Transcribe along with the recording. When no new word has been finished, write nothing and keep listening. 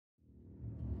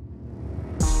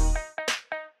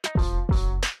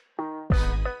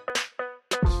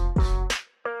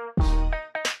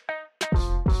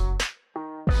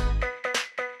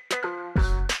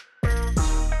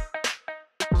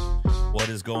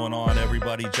is going on,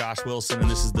 everybody? Josh Wilson,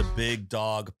 and this is the Big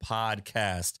Dog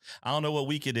Podcast. I don't know what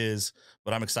week it is,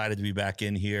 but I'm excited to be back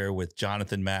in here with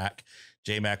Jonathan Mack.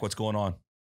 J-Mac, what's going on?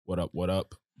 What up? What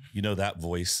up? You know that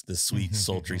voice, the sweet,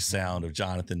 sultry sound of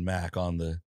Jonathan Mack on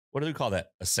the, what do we call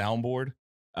that? A soundboard?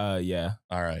 Yeah.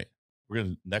 All right. We're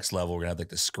going to, next level, we're going to have like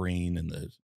the screen and the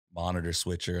monitor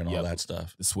switcher and all that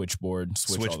stuff. The switchboard,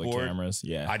 switch all the cameras.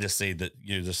 Yeah. I just say that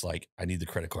you're just like, I need the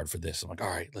credit card for this. I'm like, all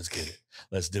right, let's get it.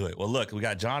 Let's do it. Well, look, we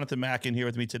got Jonathan Mack in here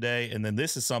with me today. And then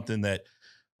this is something that,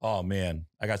 oh man,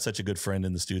 I got such a good friend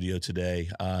in the studio today.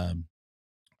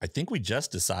 I think we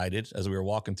just decided as we were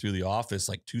walking through the office,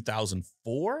 like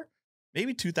 2004,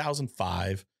 maybe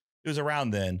 2005. It was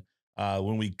around then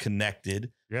when we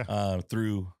connected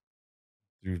through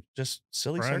just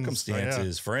silly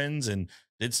circumstances, friends, and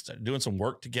doing some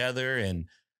work together. And,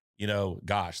 you know,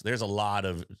 gosh, there's a lot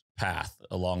of path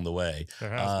along the way.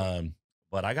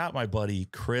 But I got my buddy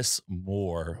Chris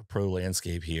Moore, Pro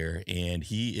Landscape here, and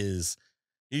he's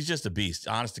just a beast.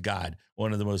 Honest to God,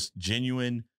 one of the most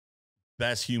genuine,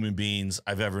 best human beings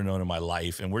I've ever known in my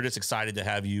life. And we're just excited to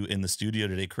have you in the studio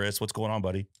today, Chris. What's going on,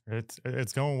 buddy?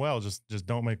 It's going well. Just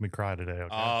don't make me cry today.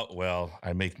 Okay? Well,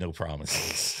 I make no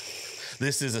promises.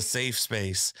 This is a safe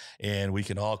space and we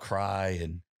can all cry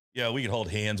and we can hold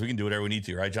hands. We can do whatever we need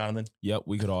to. Right, Jonathan? Yep.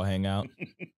 We could all hang out.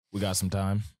 We got some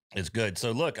time. It's good.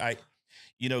 So look,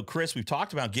 Chris, we've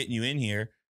talked about getting you in here,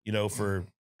 for a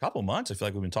couple months. I feel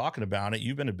like we've been talking about it.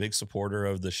 You've been a big supporter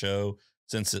of the show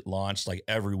since it launched. Like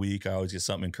every week, I always get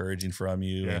something encouraging from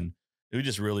you, and we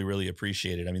just really, really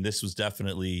appreciate it. I mean, this was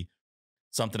definitely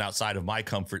something outside of my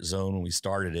comfort zone when we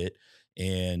started it,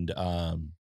 and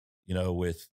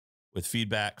with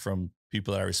feedback from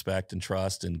people that I respect and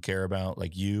trust and care about,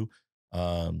 like you,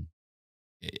 some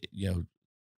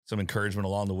encouragement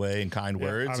along the way and kind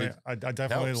words. I mean, I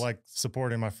definitely helps. Like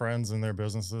supporting my friends and their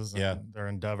businesses and their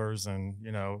endeavors. And,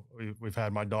 we've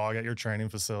had my dog at your training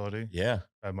facility. Yeah.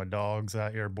 Had my dogs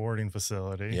at your boarding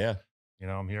facility. Yeah.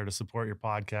 I'm here to support your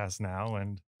podcast now.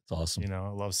 And it's awesome. I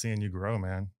love seeing you grow,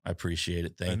 man. I appreciate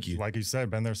it. Thank you. Like you said,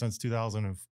 been there since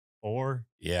 2004.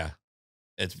 Yeah.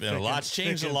 It's been a lot's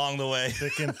changed along the way.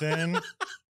 Thick and thin,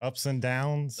 ups and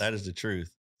downs. That is the truth.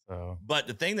 So, but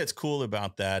the thing that's cool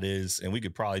about that is, and we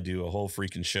could probably do a whole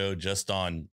freaking show just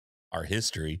on our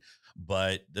history,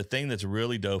 but the thing that's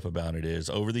really dope about it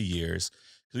is over the years,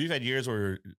 because we've had years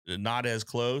where we're not as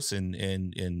close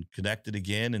and connected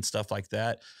again and stuff like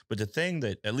that. But the thing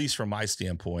that, at least from my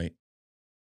standpoint,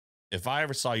 if I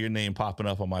ever saw your name popping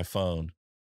up on my phone,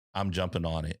 I'm jumping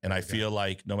on it. And I feel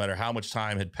like no matter how much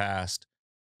time had passed,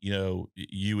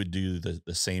 you would do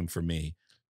the same for me.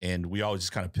 And we always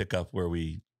just kind of pick up where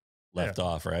we left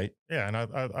off, right? Yeah. And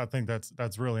I think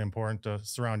that's really important to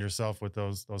surround yourself with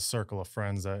those circle of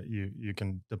friends that you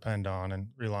can depend on and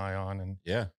rely on. And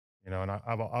and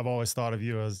I've always thought of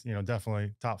you as,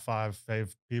 definitely top 5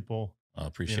 fave people, I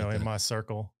appreciate that. In my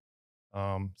circle.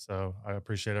 So I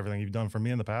appreciate everything you've done for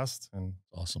me in the past, and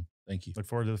awesome. Thank you. Look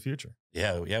forward to the future.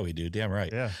 Yeah, we do. Damn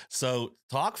right. Yeah. So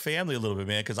talk family a little bit,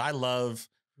 man, because I love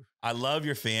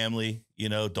your family.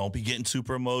 Don't be getting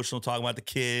super emotional talking about the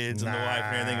kids and the wife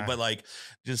and everything, but like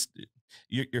just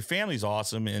your family's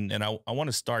awesome. And I want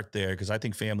to start there because I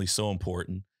think family's so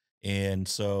important. And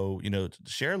so,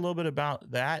 share a little bit about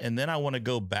that. And then I want to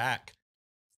go back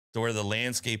to where the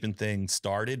landscaping thing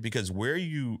started, because where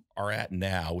you are at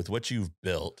now with what you've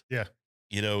built,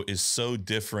 is so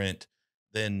different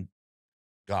than,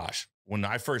 gosh, when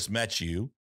I first met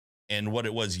you and what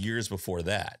it was years before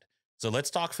that. So let's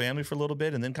talk family for a little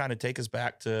bit and then kind of take us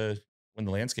back to when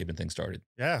the landscaping thing started.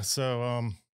 Yeah. So,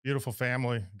 beautiful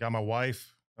family. Got my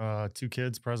wife, 2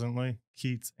 kids presently,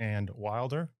 Keats and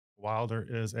Wilder. Wilder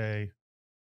is a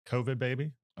COVID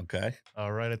baby. Okay.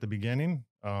 Right at the beginning.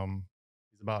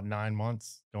 He's about 9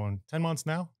 months, going 10 months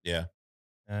now. Yeah.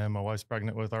 And my wife's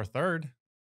pregnant with our 3rd.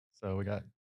 So we got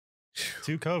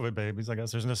 2 COVID babies. I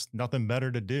guess there's just nothing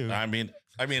better to do. I mean,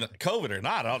 COVID or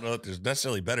not, I don't know if there's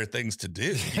necessarily better things to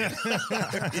do.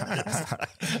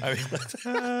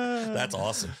 That's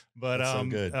awesome. But that's so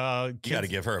good. You got to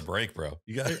give her a break, bro.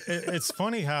 You got. It's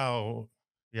funny how,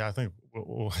 I think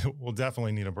we'll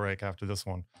definitely need a break after this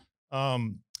one.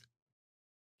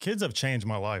 Kids have changed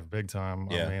my life big time.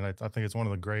 Yeah. I mean, I think it's one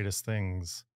of the greatest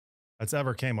things that's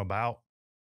ever came about.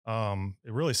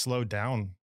 It really slowed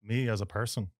down me as a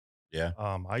person. Yeah.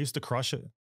 I used to crush it,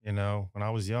 when I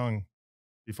was young,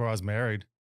 before I was married,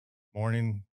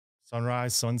 morning,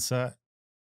 sunrise, sunset,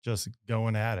 just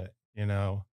going at it,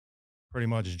 pretty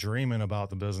much dreaming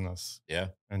about the business. Yeah.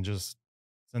 And just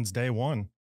since day one,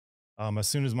 as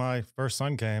soon as my first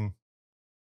son came,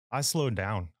 I slowed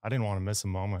down. I didn't want to miss a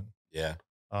moment. Yeah.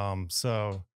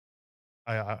 So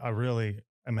I really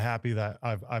am happy that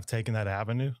I've taken that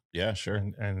avenue Yeah, sure.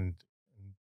 And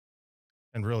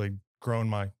really grown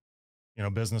my,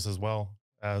 business as well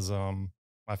as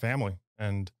my family.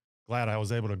 And glad I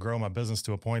was able to grow my business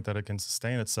to a point that it can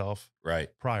sustain itself Right.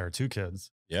 prior to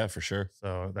kids. Yeah, for sure.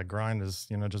 So that grind has,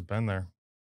 just been there.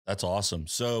 That's awesome.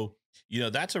 So,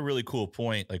 that's a really cool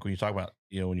point. Like when you talk about,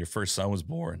 when your first son was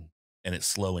born and it's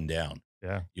slowing down,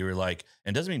 Yeah. you were like,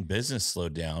 and it doesn't mean business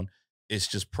slowed down. It's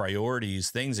just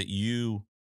priorities, things that you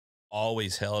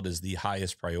always held as the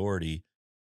highest priority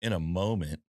in a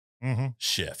moment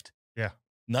shift. Yeah.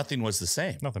 Nothing was the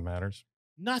same. Nothing matters.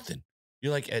 Nothing.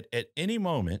 You're like at any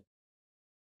moment,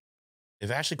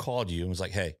 if Ashley called you and was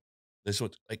like, hey, this is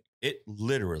what, like, it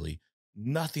literally,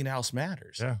 nothing else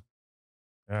matters. Yeah.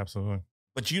 Absolutely.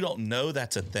 But you don't know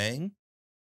that's a thing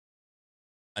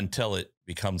until it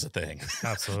becomes a thing.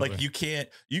 Absolutely. Like you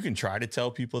can try to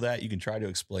tell people that, you can try to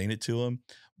explain it to them,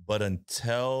 but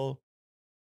until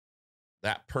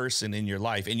that person in your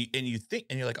life and you think,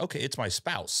 and you're like, okay, it's my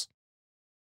spouse.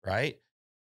 Right.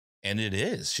 And it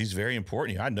is, she's very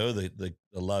important. I know the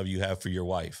love you have for your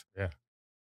wife. Yeah.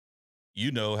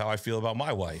 You know how I feel about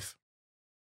my wife.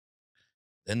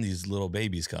 Then these little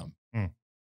babies come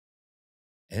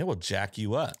and it will jack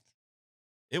you up.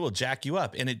 It will jack you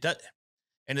up. And it does.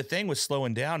 And the thing with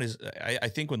slowing down is I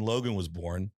think when Logan was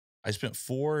born, I spent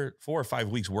 4 or 5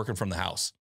 weeks working from the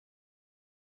house.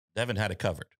 Devin had it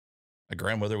covered. My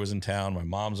grandmother was in town. My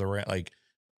mom's around, like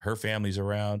her family's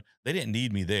around. They didn't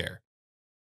need me there.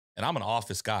 And I'm an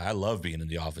office guy. I love being in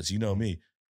the office. You know me.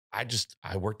 I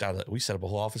worked out. We set up a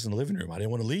whole office in the living room. I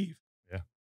didn't want to leave. Yeah.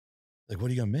 Like, what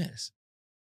are you going to miss?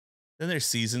 Then there's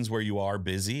seasons where you are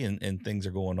busy and things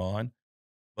are going on.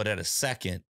 But at a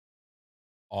second,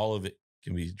 all of it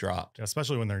can be dropped. Yeah,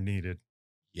 especially when they're needed.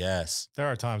 Yes. There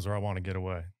are times where I want to get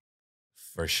away.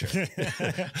 For sure.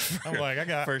 I'm like, I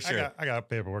got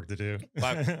paperwork to do.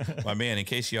 my man, in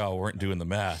case y'all weren't doing the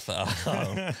math,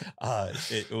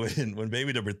 when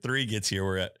baby number 3 gets here,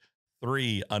 we're at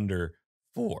 3 under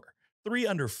 4. 3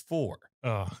 under 4.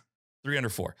 Oh. 3 under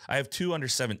 4. I have 2 under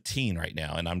 17 right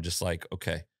now. And I'm just like,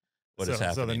 okay, what is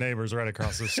happening? So the neighbors right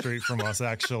across the street from us,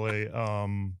 actually,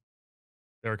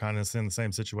 they were kind of in the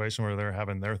same situation where they're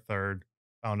having their third,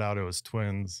 found out it was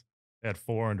twins. They had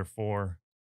 4 under 4.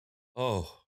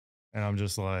 Oh, and I'm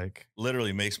just like,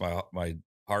 literally makes my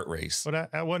heart race. But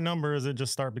at what number does it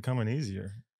just start becoming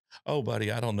easier? Oh, buddy,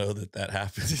 I don't know that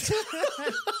happens.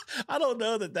 I don't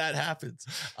know that happens.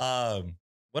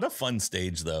 What a fun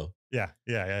stage, though. Yeah.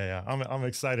 I'm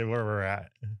excited where we're at.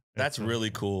 That's really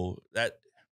cool.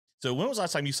 So when was the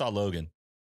last time you saw Logan?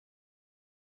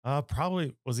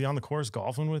 Probably was he on the course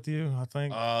golfing with you? I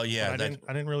think. Oh yeah, I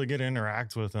didn't really get to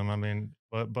interact with him. I mean,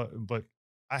 but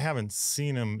I haven't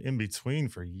seen him in between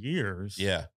for years.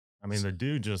 Yeah. I mean, the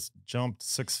dude just jumped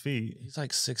 6 feet. He's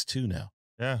like 6'2" now.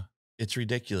 Yeah. It's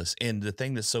ridiculous. And the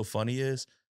thing that's so funny is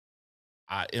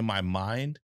in my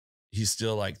mind, he's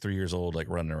still like 3 years old, like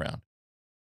running around.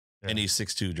 Yeah. And he's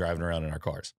 6'2" driving around in our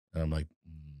cars. And I'm like,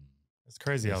 it's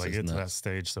crazy how they get to that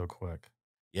stage so quick.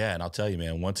 Yeah. And I'll tell you,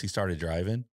 man, once he started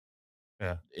driving,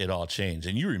 yeah, it all changed.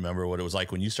 And you remember what it was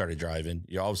like when you started driving.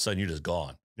 All of a sudden you're just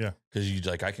gone. Yeah. Because you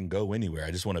like, I can go anywhere. I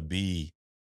just want to be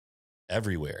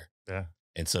everywhere. Yeah.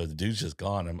 And so the dude's just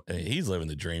gone. He's living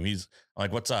the dream. I'm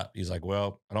like, what's up? He's like,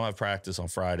 well, I don't have practice on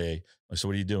Friday. I'm like, so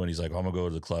what are you doing? He's like, I'm going to go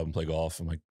to the club and play golf. I'm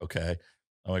like, okay.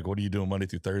 I'm like, what are you doing Monday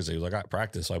through Thursday? He's like, I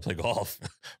practice. So I play golf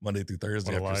Monday through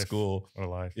Thursday after school. What a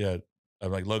life. Yeah.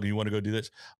 I'm like, Logan, you want to go do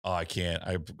this? Oh, I can't.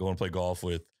 I go and play golf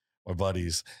with my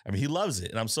buddies. I mean, he loves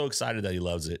it. And I'm so excited that he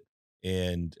loves it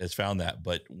and has found that.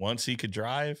 But once he could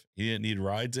drive, he didn't need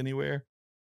rides anywhere.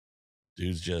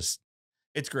 Dude's just,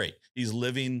 it's great. He's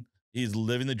living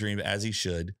the dream as he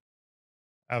should.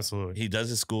 Absolutely. He does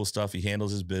his school stuff. He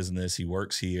handles his business. He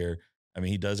works here. I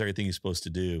mean, he does everything he's supposed to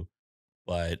do,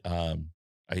 but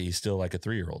he's still like a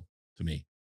 3-year-old to me.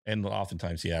 And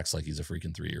oftentimes he acts like he's a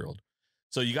freaking 3-year-old.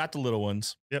 So you got the little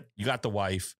ones. Yep. You got the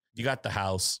wife. You got the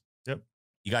house. Yep.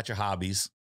 You got your hobbies,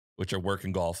 which are work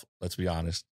and golf. Let's be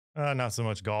honest. Not so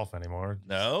much golf anymore.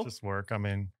 No, just work. I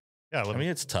mean, yeah.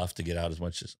 It's tough to get out as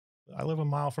much as I live a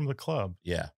mile from the club.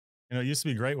 Yeah. It used to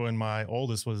be great when my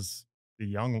oldest was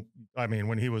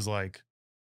when he was like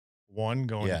 1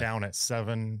 going down at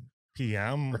 7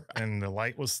 p.m. Right. And the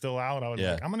light was still out. I was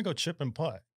like, I'm going to go chip and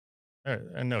putt.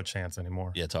 And no chance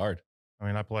anymore. Yeah, it's hard. I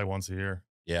mean, I play once a year.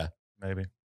 Yeah. Maybe.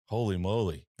 Holy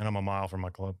moly. And I'm a mile from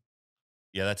my club.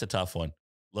 Yeah, that's a tough one.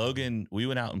 Logan, we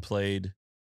went out and played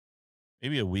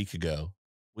maybe a week ago.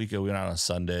 We went out on a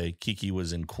Sunday. Kiki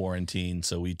was in quarantine,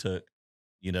 so we took,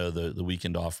 the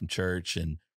weekend off from church,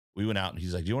 and we went out and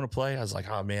he's like, do you want to play? I was like,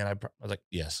 oh man, I was like,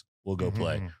 yes, we'll go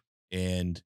play.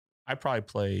 And I probably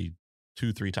play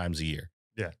 2-3 times a year.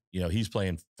 Yeah. You know, he's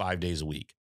playing 5 days a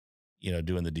week, you know,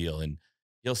 doing the deal. And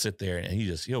he'll sit there and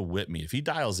he'll whip me. If he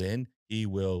dials in, he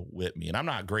will whip me. And I'm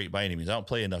not great by any means. I don't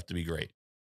play enough to be great.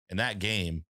 In that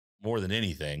game, more than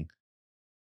anything,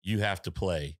 you have to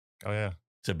play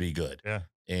to be good. Yeah.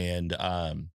 And,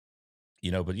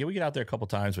 you know, but yeah, we get out there a couple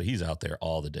times, but he's out there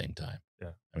all the dang time.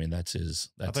 Yeah. I mean, that's his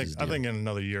deal. I think in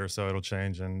another year or so it'll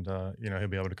change and, you know, he'll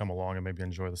be able to come along and maybe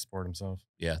enjoy the sport himself.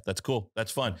 Yeah. That's cool.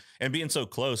 That's fun. And being so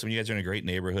close, I mean, you guys are in a great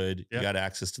neighborhood. You got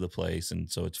access to the place. And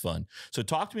so it's fun. So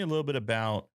talk to me a little bit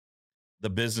about the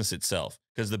business itself,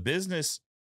 because the business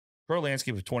Pro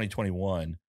Landscape of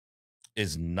 2021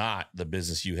 is not the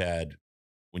business you had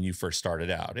when you first started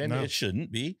out. And it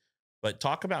shouldn't be, but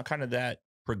talk about kind of that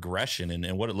progression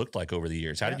and what it looked like over the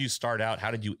years. How did you start out? How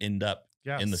did you end up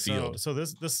in the field? So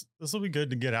this will be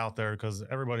good to get out there because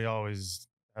everybody always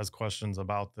has questions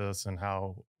about this and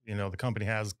how, you know, the company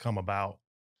has come about.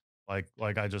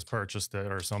 Like I just purchased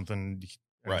it or something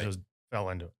and just fell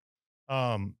into it.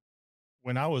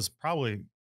 When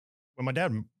my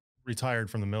dad retired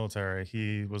from the military,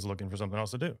 he was looking for something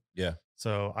else to do. Yeah.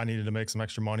 So I needed to make some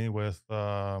extra money with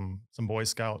some Boy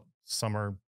Scout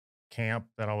summer camp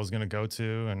that I was going to go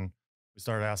to. And we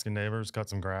started asking neighbors, cut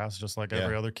some grass, just like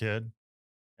every other kid.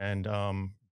 And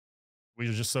we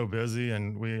were just so busy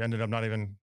and we ended up not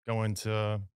even going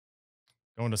to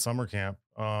summer camp.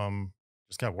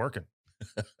 Just kept working,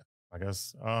 I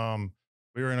guess.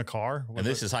 We were in a car. And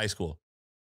this is high school.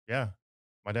 Yeah.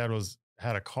 My dad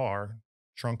had a car,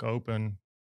 trunk open,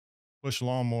 push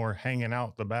lawnmower hanging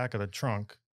out the back of the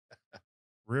trunk,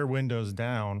 rear windows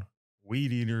down,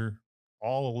 weed eater,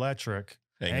 all electric,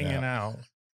 hanging out,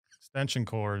 extension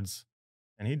cords.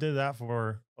 And he did that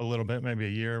for a little bit, maybe a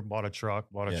year, bought a truck,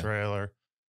 bought a trailer,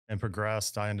 and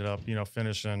progressed. I ended up, you know,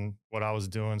 finishing what I was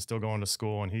doing, still going to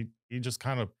school. And he just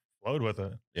kind of flowed with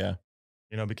it. Yeah.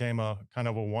 You know, became a kind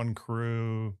of a one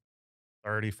crew,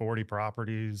 30, 40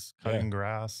 properties, cutting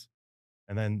grass.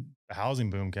 And then the housing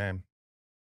boom came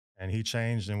and he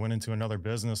changed and went into another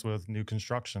business with new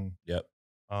construction. Yep.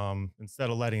 Instead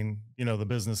of letting, you know, the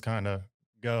business kind of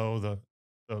go,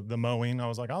 the mowing, I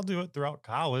was like, I'll do it throughout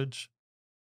college.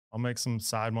 I'll make some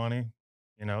side money,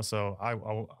 you know? So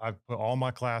I put all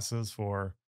my classes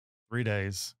for 3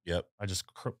 days. Yep. I just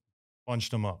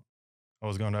bunched them up. I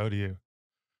was going to ODU.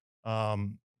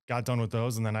 Got done with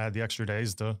those. And then I had the extra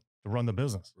days to run the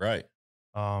business. Right.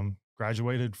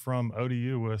 Graduated from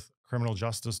ODU with criminal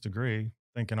justice degree,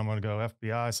 thinking I'm going to go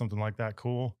FBI, something like that.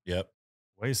 Cool. Yep.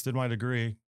 Wasted my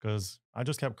degree because I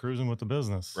just kept cruising with the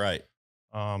business. Right.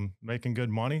 Making good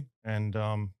money. And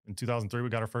in 2003, we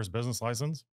got our first business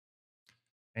license.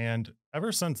 And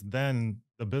ever since then,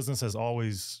 the business has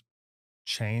always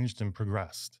changed and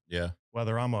progressed. Yeah.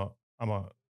 Whether I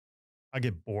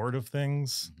get bored of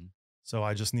things. Mm-hmm. So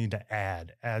I just need to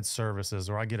add services,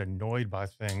 or I get annoyed by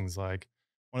things. Like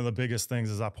one of the biggest things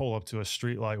is I pull up to a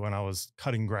street light when I was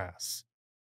cutting grass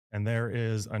and there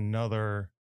is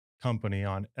another company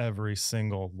on every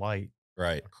single light,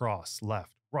 across,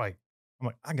 left, right. I'm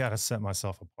like, I got to set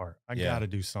myself apart. I got to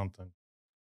do something.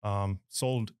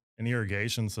 Sold an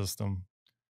irrigation system,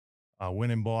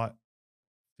 went and bought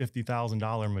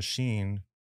 $50,000 machine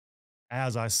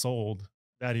as I sold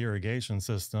that irrigation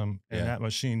system, and that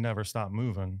machine never stopped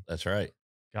moving. That's right.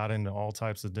 Got into all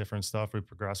types of different stuff. We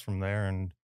progressed from there,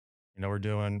 and, you know, we're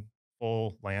doing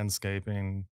full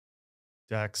landscaping,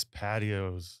 decks,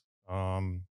 patios,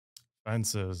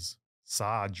 fences,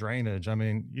 sod, drainage. I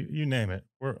mean, you name it.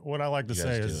 What I like to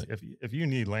say is if you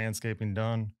need landscaping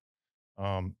done,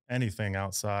 anything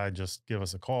outside, just give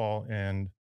us a call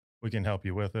and we can help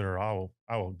you with it, or I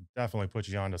will definitely put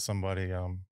you on to somebody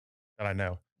that I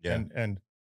know. Yeah. And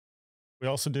we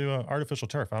also do artificial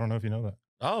turf. I don't know if you know that.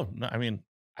 Oh, no, I mean,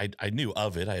 I knew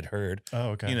of it. I had heard. Oh,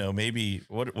 okay. You know, maybe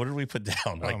what did we put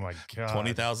down? Like, oh my God,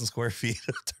 20,000 square feet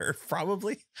of turf,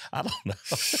 probably. I don't know.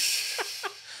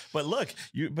 But look,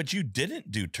 you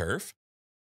didn't do turf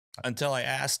until I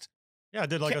asked. Yeah, I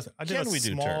did a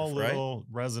small little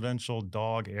residential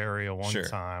dog area one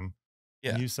time.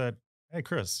 Yeah. And you said, hey,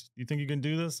 Chris, you think you can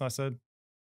do this? I said,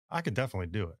 I could definitely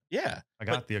do it. Yeah. I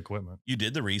got the equipment. You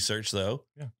did the research though.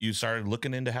 Yeah. You started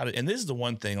looking into how to, and this is the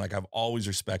one thing like I've always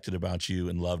respected about you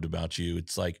and loved about you.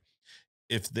 It's like,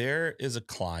 if there is a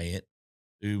client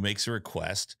who makes a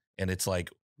request and it's like,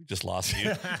 we just lost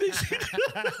you.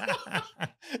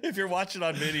 If you're watching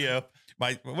on video,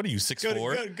 what are you,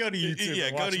 6'4"? Go to YouTube.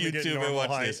 Yeah. Go to YouTube and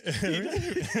watch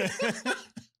this.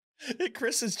 In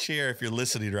Chris's chair, if you're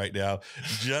listening right now,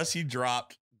 he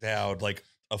dropped down like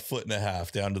a foot and a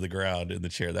half down to the ground in the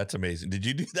chair. That's amazing. Did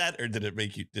you do that, or did it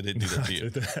do that to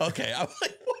you? Okay. I'm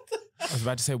like, what the? I was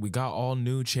about to say, we got all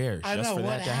new chairs. I know, for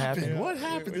what that to happened? happen. What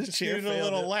happened? We The just chair needed a failed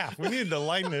little it. laugh. We needed to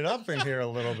lighten it up in here a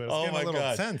little bit. It's Oh getting my a little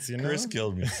God. tense, you know? Chris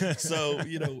killed me. So,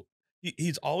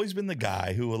 he's always been the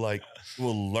guy who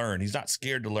will learn. He's not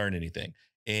scared to learn anything.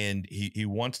 And he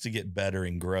wants to get better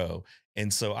and grow.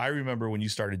 And so I remember when you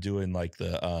started doing like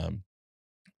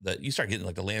you start getting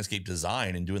like the landscape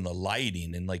design and doing the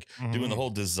lighting and like doing the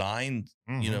whole design,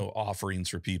 offerings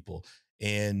for people.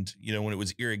 And, when it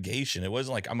was irrigation, it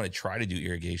wasn't like, I'm going to try to do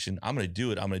irrigation. I'm going to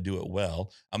do it. I'm going to do it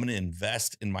well. I'm going to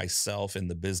invest in myself and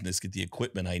the business, get the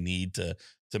equipment I need to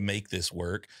make this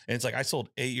work. And it's like, I sold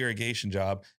a irrigation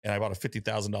job and I bought a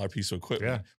 $50,000 piece of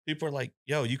equipment. Yeah. People are like,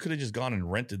 yo, you could have just gone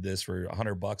and rented this for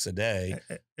 $100 a day.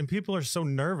 And people are so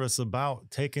nervous about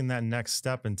taking that next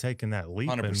step and taking that leap.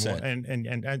 100%.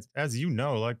 And as you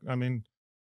know, like, I mean,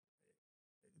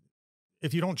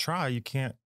 if you don't try, you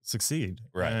can't succeed.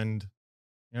 Right. And,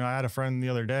 I had a friend the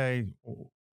other day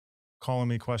calling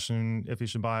me questioning if he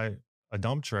should buy a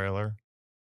dump trailer.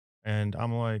 And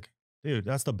I'm like, dude,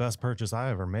 that's the best purchase I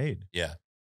ever made. Yeah.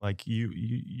 Like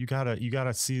you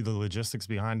gotta see the logistics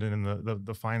behind it and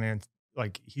the finance.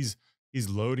 Like he's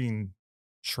loading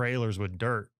trailers with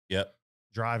dirt. Yep.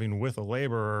 Driving with a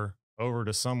laborer over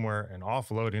to somewhere and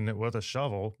offloading it with a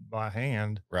shovel by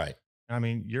hand. Right. I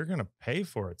mean, you're going to pay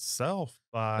for itself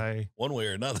by one way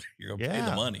or another. You're going to pay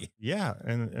the money. Yeah.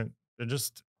 And it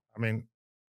just, I mean,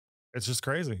 it's just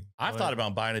crazy. I've thought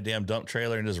about buying a damn dump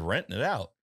trailer and just renting it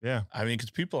out. Yeah. I mean, because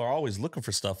people are always looking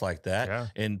for stuff like that. Yeah.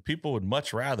 And people would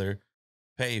much rather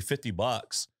pay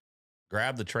 $50,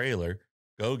 grab the trailer,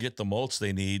 go get the mulch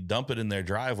they need, dump it in their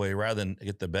driveway rather than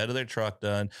get the bed of their truck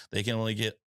done. They can only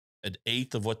get an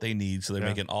eighth of what they need. So they're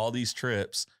making all these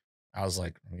trips. I was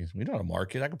like, we know how to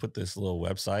market. I can put this little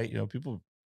website, people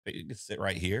can sit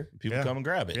right here. People come and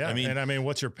grab it. Yeah. I mean,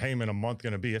 what's your payment a month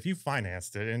going to be? If you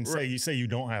financed it and say you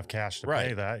don't have cash to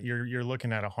pay that, you're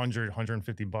looking at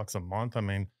 $150 a month. I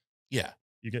mean, yeah,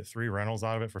 you get 3 rentals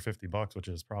out of it for $50, which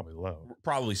is probably low,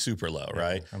 probably super low. Yeah,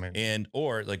 right. I mean,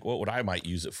 or like what would I might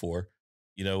use it for,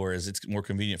 whereas it's more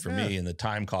convenient for me and the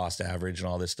time cost average and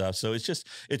all this stuff. So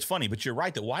it's funny, but you're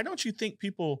right that why do you think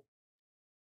people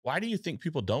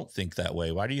don't think that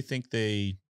way? Why do you think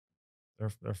they're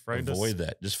afraid to avoid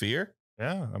that? Just fear?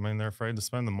 Yeah. I mean, they're afraid to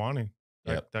spend the money,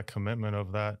 that commitment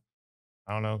of that.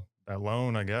 I don't know, that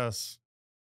loan, I guess.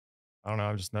 I don't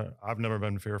know. I've never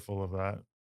been fearful of that.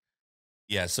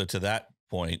 Yeah. So to that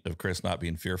point of Chris not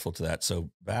being fearful to that.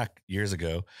 So back years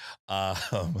ago,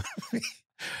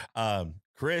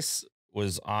 Chris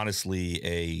was honestly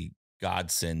a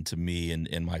godsend to me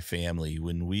and my family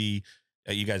when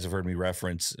you guys have heard me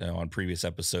reference on previous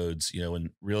episodes, when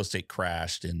real estate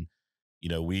crashed and,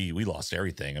 we lost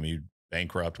everything. I mean,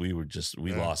 bankrupt, we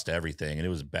lost everything and it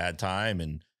was a bad time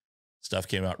and stuff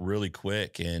came out really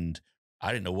quick and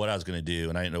I didn't know what I was going to do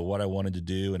and I didn't know what I wanted to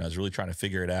do. And I was really trying to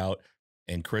figure it out.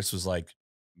 And Chris was like,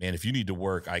 man, if you need to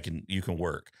work, you can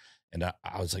work. And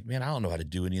I was like, man, I don't know how to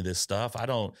do any of this stuff.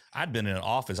 I'd been in an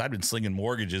office. I'd been slinging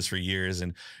mortgages for years.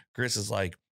 And Chris is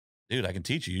like, dude, I can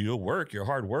teach you. You'll work. You're a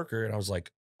hard worker. And I was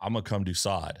like, I'm going to come do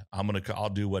sod. I'll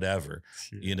do whatever,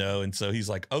 And so he's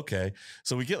like, okay.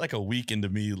 So we get like a week into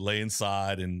me laying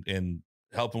sod and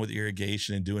helping with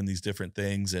irrigation and doing these different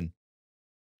things. And,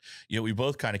 we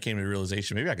both kind of came to the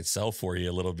realization, maybe I could sell for you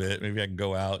a little bit. Maybe I can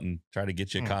go out and try to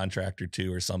get you a contract or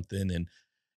two or something. And,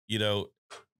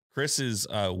 Chris's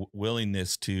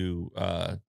willingness to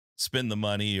spend the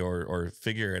money or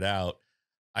figure it out,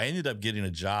 I ended up getting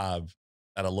a job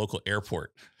at a local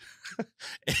airport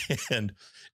and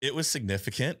it was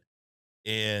significant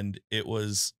and it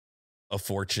was a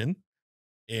fortune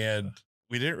and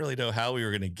we didn't really know how we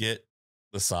were going to get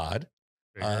the sod.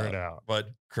 Figure it out.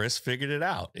 But Chris figured it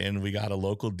out and we got a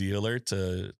local dealer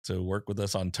to work with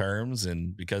us on terms.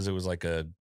 And because it was like a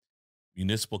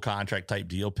municipal contract type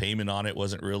deal, payment on it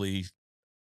wasn't really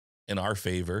in our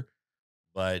favor,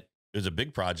 but it was a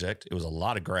big project. It was a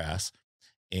lot of grass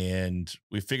and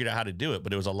we figured out how to do it,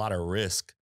 but it was a lot of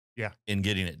risk in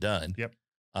getting it done. Yep.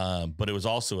 But it was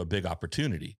also a big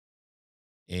opportunity.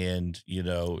 And,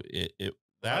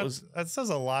 that says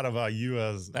a lot about you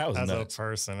as a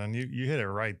person. And you hit it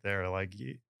right there. Like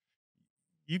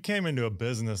you came into a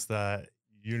business that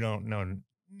you don't know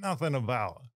nothing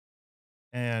about.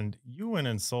 And you went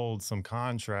and sold some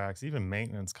contracts, even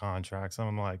maintenance contracts. And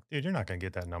I'm like, dude, you're not going to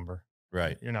get that number.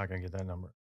 Right. You're not going to get that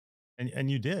number.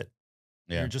 And you did.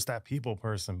 Yeah. You're just that people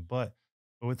person. But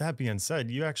with that being said,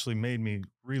 you actually made me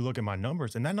relook at my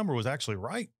numbers. And that number was actually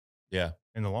right. Yeah.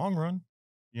 In the long run.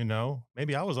 you know,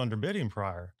 maybe I was underbidding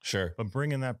prior, Sure. but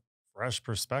bringing that fresh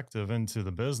perspective into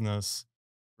the business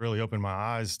really opened my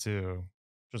eyes to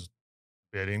just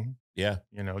bidding, Yeah.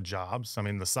 you know, jobs. I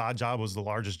mean, the sod job was the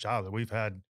largest job that we've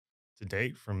had to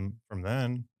date from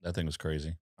then. That thing was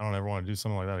crazy. I don't ever want to do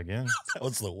something like that again. That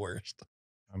was the worst.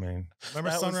 I mean, remember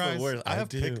That was the sunrise? worst. I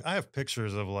do. I have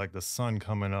pictures of like the sun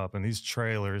coming up and these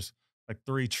trailers, like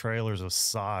 3 trailers of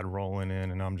sod rolling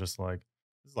in, and I'm just like,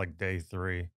 this is like day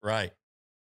 3, Right.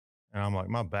 and I'm like,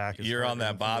 my back is. You're on hurting that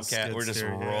from the Bobcat. skid We're just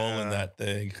steer. rolling Yeah. that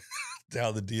thing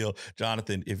down the deal.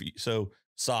 Jonathan, so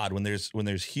sod, when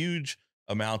there's huge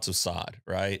amounts of sod,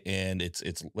 right? And it's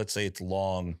let's say it's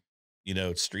long, you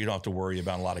know, you don't have to worry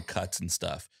about a lot of cuts and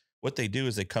stuff. What they do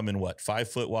is they come in 5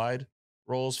 foot wide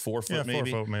rolls, 4 foot Yeah,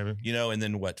 maybe, 4 foot maybe. you know, and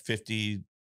then 50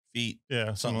 feet.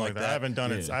 Yeah, something like that. I haven't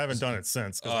done it. Yeah. I haven't done it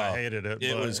since because I hated it.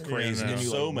 It but, was crazy. You know. It's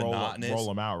so monotonous. Roll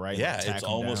them out, right? Yeah, Like, tack it's 'em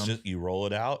almost down. just you roll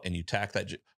it out and you tack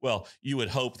that. Well, you would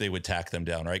hope they would tack them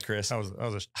down, right, Chris? that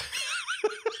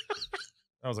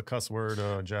was a cuss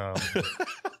word job.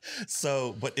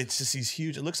 So, but it's just these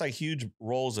huge, it looks like huge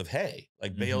rolls of hay,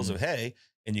 like bales Mhm. of hay.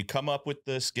 And you come up with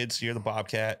the skid steer, the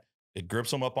Bobcat, it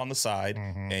grips them up on the side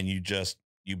Mhm. and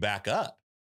you back up.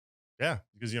 Yeah,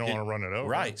 because you don't want to run it over.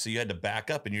 Right. So you had to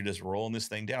back up and you're just rolling this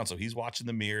thing down. So he's watching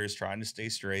the mirrors, trying to stay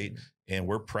straight, and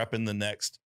we're prepping the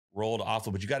next roll to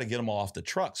offload, but you got to get them off the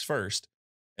trucks first.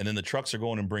 And then the trucks are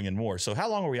going and bringing more. So how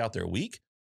long were we out there? A week?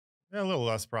 Yeah, a little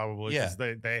less probably. Yeah.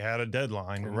 Because they had a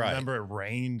deadline. And Right. Remember, it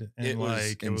rained and It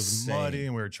was it was insane. muddy,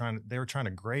 and they were trying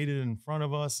to grade it in front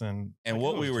of us. And like,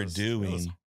 what it we was were just-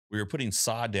 doing, we were putting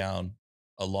sod down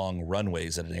along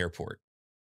runways at an airport.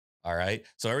 All right.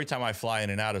 So every time I fly in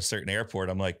and out of a certain airport,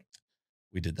 I'm like,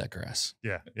 we did that grass.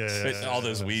 yeah, All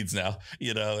those weeds now,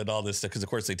 you know, and all this stuff. Because of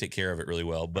course they take care of it really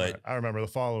well. But I remember the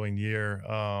following year,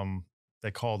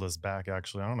 they called us back.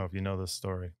 Actually, I don't know if you know this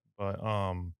story, but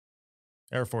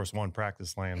Air Force One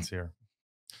practice lands here,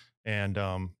 and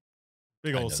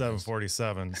big I old know this.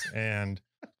 747s, and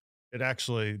it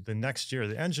actually the next year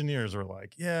the engineers were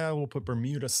like, "Yeah, we'll put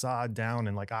Bermuda sod down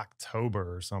in like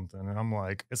October or something," and I'm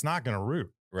like, "It's not going to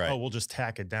root. right. Oh, we'll just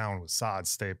tack it down with sod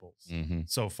staples." Mhm.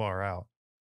 So far out.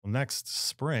 Well, next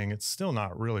spring, it's still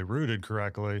not really rooted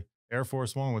correctly. Air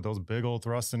Force One with those big old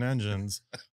thrusting engines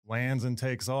lands and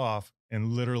takes off and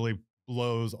literally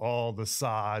blows all the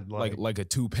sod. like a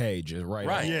 2-page, right?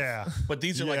 Right. off. yeah, But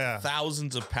these are Yeah. like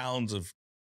thousands of pounds of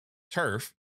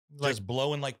turf like, just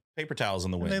blowing like paper towels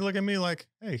in the and wind. they look at me like,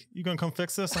 "Hey, you gonna come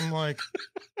fix this?" I'm like,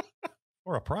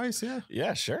 "For a price, yeah,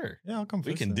 Yeah, sure. yeah, I'll come.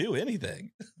 We fix can it." do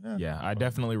anything. Yeah, I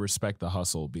definitely respect the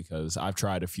hustle because I've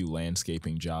tried a few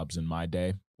landscaping jobs in my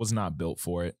day. Was not built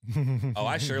for it. Oh,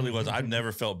 I surely was. I've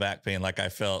never felt back pain like I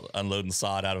felt unloading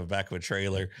sod out of the back of a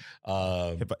trailer.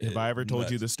 Have I ever told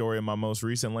you the story of my most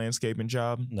recent landscaping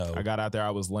job? No. I got out there,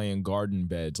 I was laying garden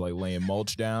beds, like laying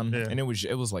mulch down, Yeah. and it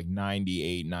was like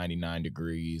 98, 99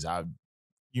 degrees.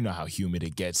 You know how humid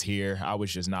it gets here. I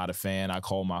was just not a fan. I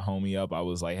called my homie up. I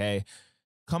was like, "Hey,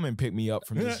 come and pick me up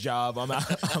from this job. I'm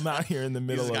out here in the He's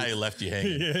middle the of guy who left you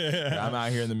hanging. Yeah, I'm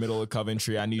out here in the middle of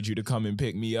Coventry. I need you to come and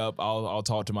pick me up. I'll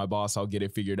talk to my boss. I'll get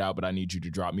it figured out, but I need you to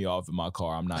drop me off in my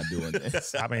car. I'm not doing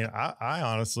this." I mean, I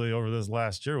honestly over this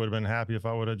last year would have been happy if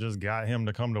I would have just got him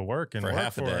to come to work and For work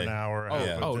half a for day. an hour. Oh,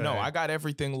 half a oh no, day. I got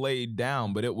everything laid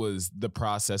down, but it was the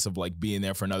process of like being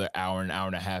there for another hour, an hour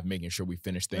and a half, making sure we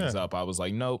finish things Yeah. up. I was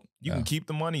like, nope, you can keep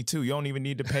the money too. You don't even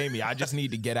need to pay me. I just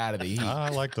need to get out of the heat. I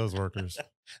like those workers.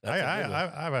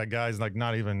 I've had guys like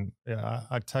not even. Yeah,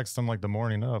 I text them like the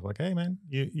morning of, like, "Hey man,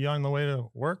 you on the way to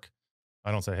work?"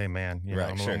 I don't say, "Hey man," you know, Right,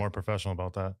 I'm a sure. little more professional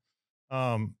about that.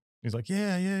 He's like,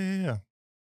 yeah.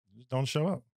 Just don't show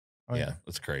up. Like, Yeah,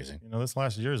 that's crazy. you know, this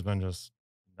last year has been just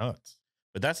nuts.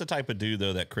 But that's the type of dude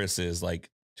though that Chris is. Like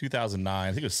 2009,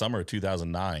 I think it was summer of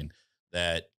 2009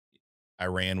 that I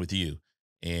ran with you,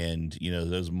 and you know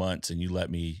those months, and you let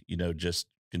me, you know, just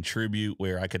contribute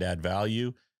where I could add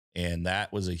value, and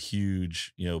that was a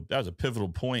huge, you know, that was a pivotal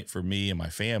point for me and my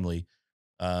family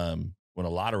when a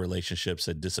lot of relationships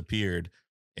had disappeared,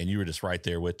 and you were just right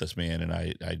there with us, man. And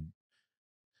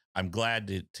I'm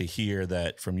glad to hear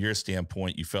that from your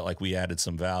standpoint, you felt like we added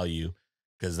some value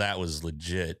because that was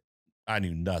legit. I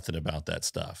knew nothing about that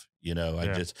stuff. You know,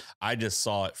 Yeah. I just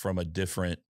saw it from a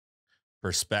different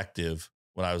perspective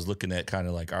when I was looking at kind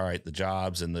of like, all right, the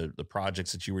jobs and the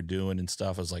projects that you were doing and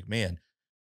stuff. I was like, man,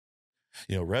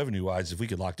 you know, revenue wise, if we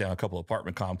could lock down a couple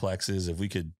apartment complexes, if we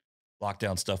could lock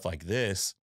down stuff like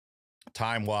this,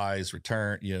 time wise,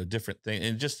 return, you know, different things.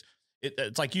 And just,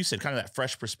 it's like you said, kind of that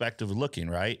fresh perspective of looking,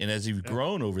 right? And as you've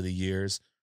grown over the years,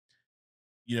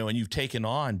 you know, and you've taken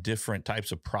on different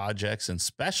types of projects and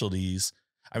specialties,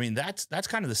 I mean, that's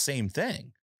kind of the same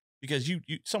thing, because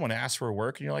someone asks for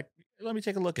work and you're like, let me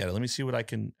take a look at it. Let me see what I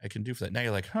can do for that. Now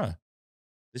you're like, huh,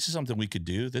 this is something we could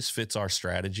do. This fits our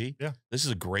strategy. Yeah. This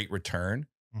is a great return.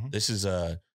 Mm-hmm. This is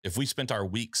if we spent our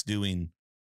weeks doing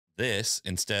this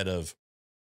instead of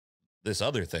this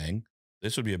other thing,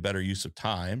 this would be a better use of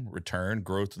time, return,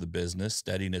 growth of the business,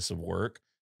 steadiness of work.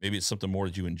 Maybe it's something more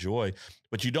that you enjoy,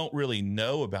 but you don't really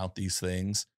know about these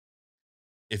things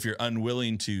if you're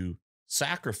unwilling to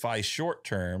sacrifice short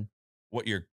term what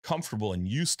you're comfortable and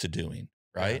used to doing,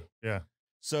 right? Yeah.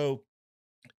 So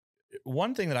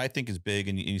one thing that I think is big,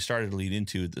 and you started to lead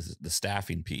into the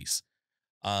staffing piece.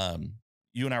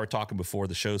 You and I were talking before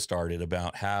the show started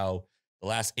about how the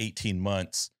last 18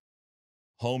 months,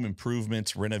 home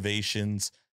improvements,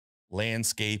 renovations,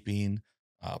 landscaping,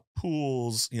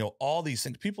 pools, all these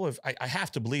things. People have, I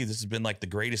have to believe this has been like the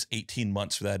greatest 18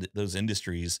 months for those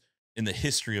industries in the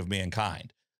history of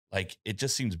mankind. Like, it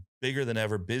just seems bigger than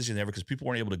ever, busier than ever, because people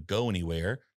weren't able to go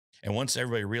anywhere. And once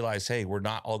everybody realized, hey, we're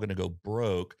not all going to go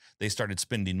broke, they started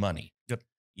spending money. Yep.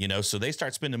 So they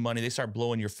start spending money, they start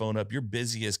blowing your phone up. You're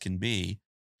busy as can be.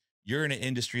 You're in an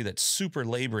industry that's super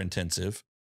labor intensive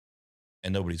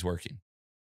and nobody's working.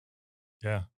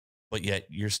 Yeah. But yet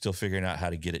you're still figuring out how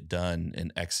to get it done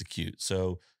and execute.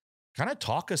 So kind of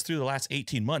talk us through the last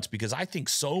 18 months, because I think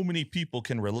so many people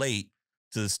can relate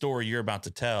to the story you're about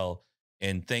to tell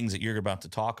and things that you're about to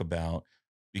talk about,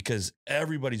 because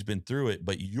everybody's been through it,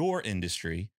 but your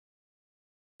industry,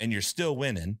 and you're still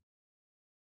winning,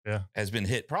 has been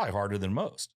hit probably harder than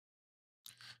most.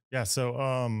 Yeah. So,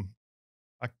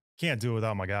 I can't do it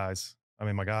without my guys. I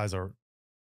mean, my guys are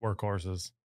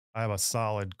workhorses. I have a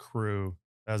solid crew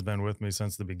that has been with me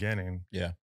since the beginning.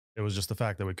 Yeah. It was just the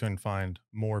fact that we couldn't find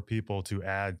more people to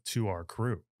add to our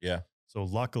crew. Yeah. So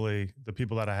luckily, the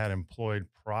people that I had employed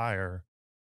prior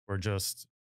were just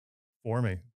for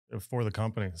me, for the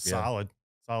company, solid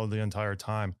the entire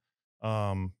time.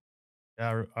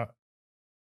 Yeah,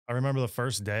 I remember the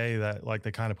first day that, like,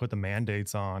 they kind of put the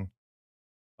mandates on.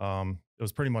 It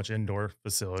was pretty much indoor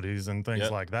facilities and things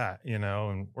like that,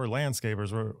 and we're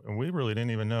landscapers, and we really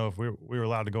didn't even know if we were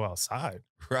allowed to go outside.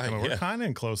 Right. I mean, we're kind of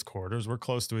in close quarters. We're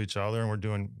close to each other, and we're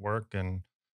doing work and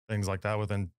things like that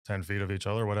within 10 feet of each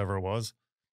other, whatever it was.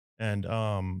 And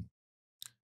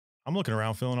I'm looking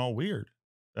around feeling all weird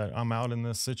that I'm out in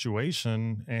this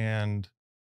situation, and,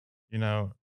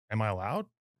 am I allowed?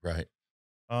 Right.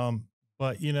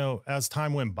 But as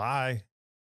time went by,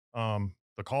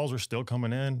 the calls were still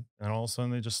coming in, and all of a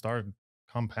sudden they just started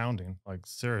compounding. Like,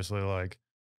 seriously, like,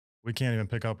 we can't even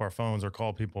pick up our phones or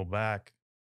call people back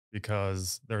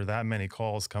because there are that many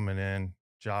calls coming in,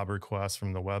 job requests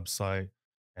from the website.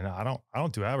 And I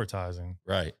don't do advertising.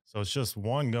 Right. So it's just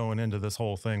one, going into this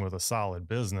whole thing with a solid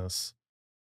business.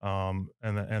 And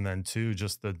then two,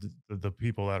 just the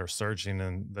people that are searching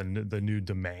and the new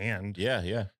demand. Yeah.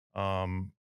 Yeah.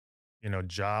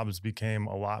 Jobs became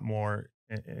a lot more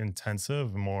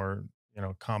intensive, more,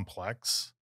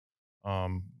 complex, a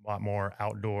lot more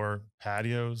outdoor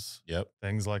patios,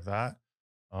 things like that.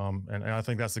 And I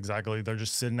think that's exactly, they're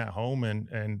just sitting at home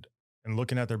and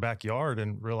looking at their backyard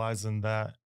and realizing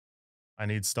that I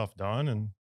need stuff done, and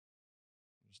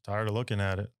I'm just tired of looking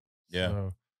at it. Yeah.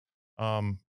 So,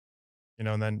 and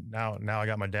then now I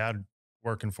got my dad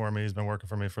working for me. He's been working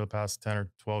for me for the past 10 or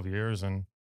 12 years. And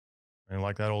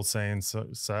like that old saying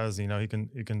says, he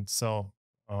can sell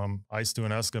ice to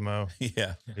an Eskimo.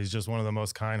 Yeah. He's just one of the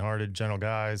most kind-hearted, gentle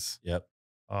guys. Yep.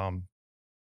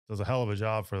 Does a hell of a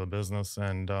job for the business.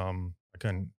 And I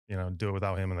couldn't, do it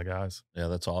without him and the guys. Yeah,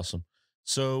 that's awesome.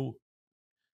 So,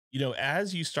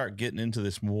 as you start getting into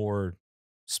this more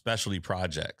specialty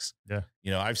projects,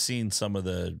 I've seen some of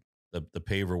the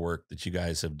paver work that you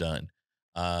guys have done.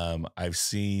 I've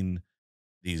seen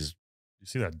these. You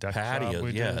see that deck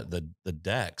patios, the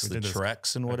decks, the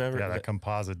Trex and whatever. Yeah, that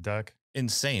composite deck.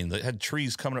 Insane. They had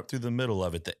trees coming up through the middle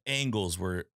of it. The angles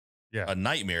were a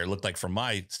nightmare. It looked like, from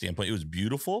my standpoint, it was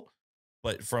beautiful,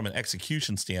 but from an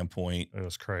execution standpoint, it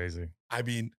was crazy. I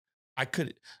mean,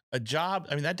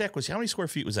 that deck was, how many square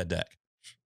feet was that deck?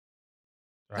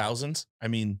 Thousands? I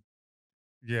mean,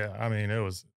 it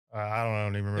was, I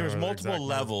don't even remember. There was multiple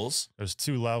levels. There's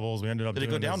 2 levels. We ended up. Did it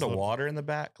go down to water in the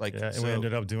back? And we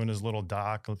ended up doing his little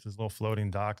dock, his little floating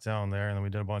dock down there, and then we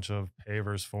did a bunch of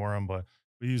pavers for him. But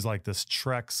we used like this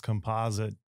Trex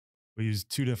composite. We used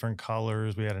 2 different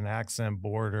colors. We had an accent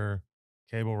border,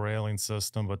 cable railing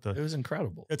system, but It was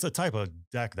incredible. it's a type of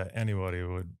deck that anybody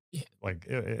would like.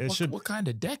 It should. What kind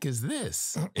of deck is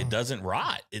this? It doesn't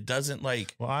rot. It doesn't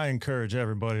like. Well, I encourage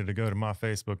everybody to go to my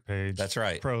Facebook page. That's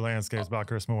right. Pro Landscapes by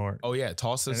Chris Moore. Oh yeah,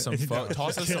 toss us some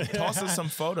some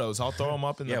photos. I'll throw them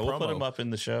up in the promo. We'll put them up in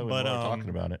the show. But talking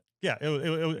about it. Yeah,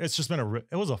 it's just been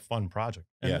it was a fun project,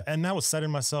 and that was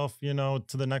setting myself, to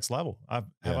the next level.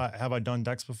 Have I done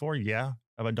decks before? Yeah.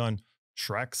 Have I done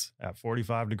Shreks at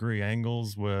 45-degree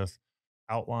angles with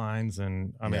outlines?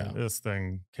 And I mean, this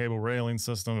thing, cable railing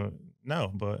system,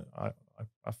 no, but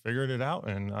I figured it out.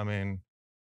 And I mean,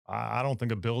 I don't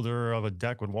think a builder of a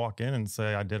deck would walk in and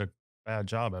say I did a bad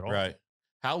job at all. Right.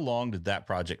 How long did that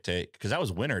project take? Because that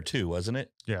was winter too, wasn't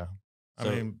it? Yeah. I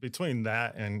mean, between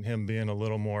that and him being a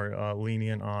little more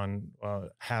lenient on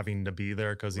having to be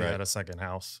there because he had a second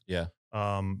house. Yeah.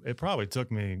 It probably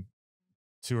took me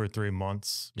 2 or 3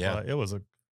 months. Yeah. But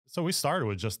so we started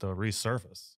with just a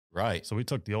resurface. Right. So we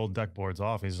took the old deck boards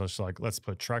off. He's just like, let's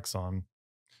put Trex on.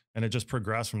 And it just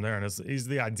progressed from there. And he's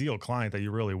the ideal client that you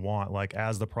really want. Like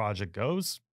as the project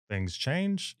goes, things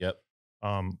change. Yep.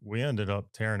 We ended up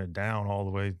tearing it down all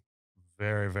the way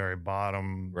very, very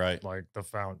bottom. Right. Like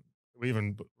we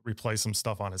even replaced some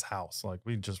stuff on his house. Like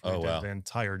we just redid the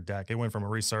entire deck. It went from a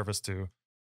resurface to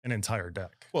an entire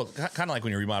deck. Well, kind of like when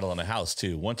you're remodeling a house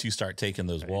too. Once you start taking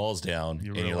those walls down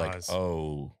you're like,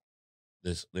 oh,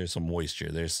 there's some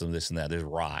moisture. There's some this and that. There's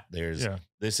rot.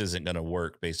 This isn't going to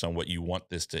work based on what you want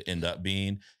this to end up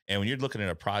being. And when you're looking at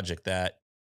a project that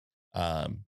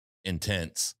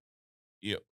intense,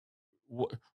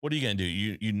 what are you going to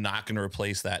do? You're not going to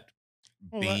replace that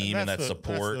beam and that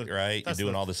support, right? You're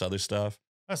doing all this other stuff.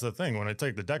 That's the thing. When I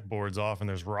take the deck boards off and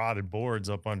there's rotted boards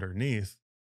up underneath,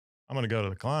 I'm going to go to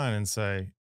the client and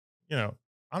say,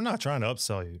 I'm not trying to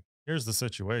upsell you. Here's the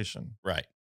situation. Right.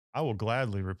 I will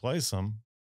gladly replace them.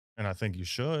 And I think you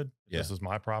should. This is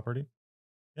my property.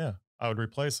 Yeah, I would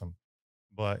replace them.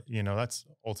 But, that's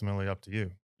ultimately up to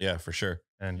you. Yeah, for sure.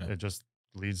 And it just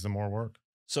leads to more work.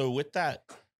 So with that,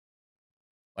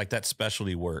 like that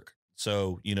specialty work,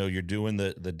 so, you're doing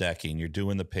the decking, you're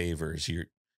doing the pavers,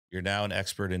 you're now an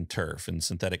expert in turf and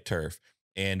synthetic turf.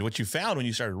 And what you found when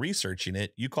you started researching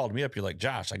it, you called me up. You're like,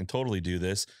 Josh, I can totally do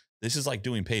this. This is like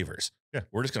doing pavers. Yeah.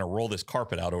 We're just going to roll this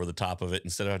carpet out over the top of it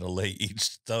instead of having to lay each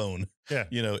stone,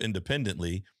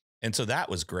 independently. And so that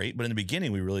was great. But in the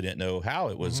beginning, we really didn't know how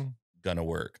it was going to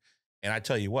work. And I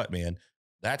tell you what, man,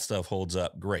 that stuff holds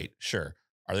up great. Sure.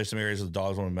 Are there some areas the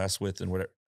dogs want to mess with and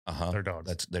whatever? They're dogs.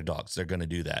 That's their dogs. They're going to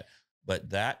do that. But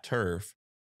that turf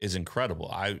is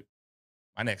incredible.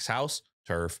 My next house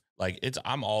turf, like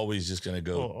I'm always just going to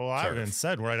go. Well, I even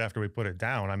said right after we put it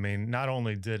down, I mean, not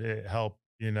only did it help,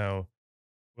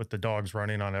 with the dogs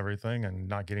running on everything and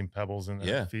not getting pebbles in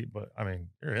their feet, but I mean,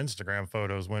 your Instagram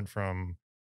photos went from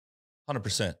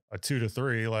 100% a 2 to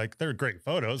 3. Like they're great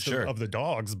photos of the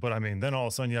dogs, but I mean, then all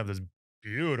of a sudden you have this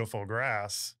beautiful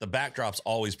grass. The backdrop's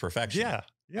always perfection.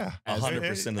 Yeah. 100% of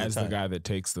the time. As the guy that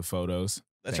takes the photos.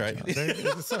 That's right.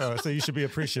 So you should be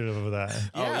appreciative of that.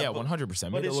 Oh yeah,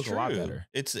 100%. Made it look a lot better.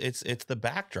 It's the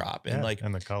backdrop and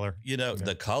and the color.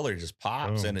 The color just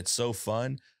pops and it's so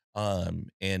fun. And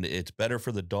it's better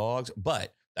for the dogs,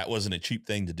 but that wasn't a cheap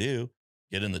thing to do.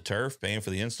 Get in the turf, paying for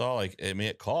the install. Like, I mean,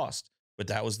 it cost, but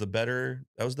that was the better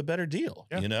deal,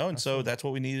 and absolutely. So that's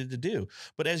what we needed to do.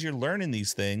 But as you're learning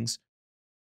these things,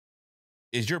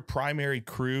 is your primary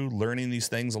crew learning these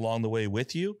things along the way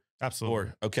with you?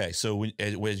 Absolutely. Okay. So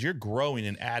as you're growing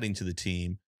and adding to the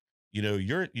team,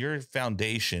 your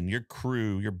foundation, your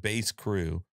crew, your base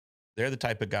crew, they're the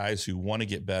type of guys who want to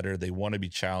get better. They want to be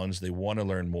challenged. They want to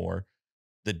learn more.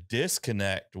 The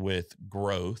disconnect with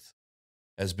growth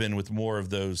has been with more of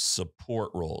those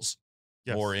support roles,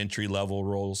 more entry-level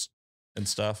roles and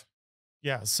stuff.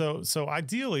 Yeah. So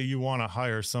ideally you want to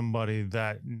hire somebody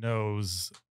that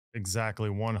knows exactly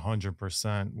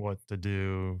 100% what to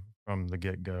do from the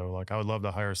get-go. Like I would love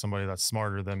to hire somebody that's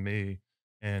smarter than me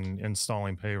in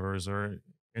installing pavers or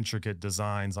intricate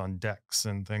designs on decks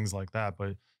and things like that.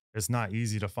 But it's not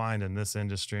easy to find in this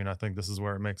industry. And I think this is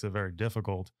where it makes it very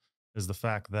difficult, is the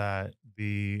fact that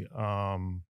the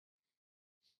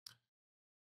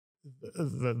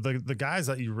guys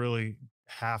that you really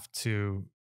have to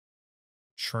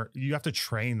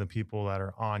train the people that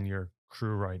are on your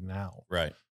crew right now.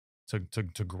 Right.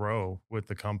 To grow with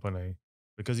the company,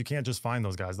 because you can't just find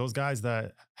those guys. Those guys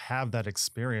that have that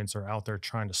experience are out there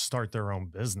trying to start their own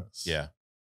business. Yeah.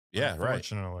 Yeah.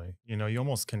 Unfortunately,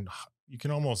 you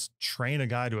can almost train a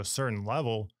guy to a certain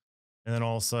level, and then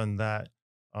all of a sudden that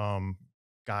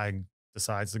guy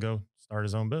decides to go start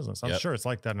his own business. I'm sure it's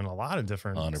like that in a lot of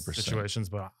different 100%. situations,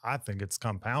 but I think it's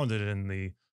compounded in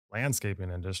the landscaping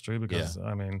industry because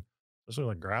I mean, especially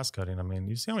like grass cutting. I mean,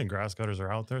 you see how many grass cutters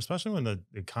are out there, especially when the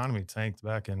economy tanked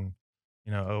back in,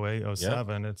 you know, 08,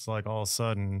 07. It's like all of a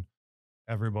sudden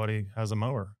everybody has a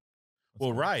mower.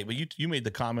 Well, right. But you made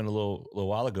the comment a little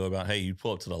while ago about, hey, you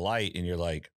pull up to the light and you're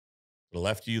like, to the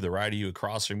left of you, the right of you,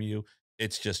 across from you,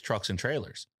 it's just trucks and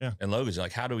trailers and logos. You're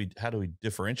like, how do we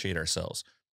differentiate ourselves?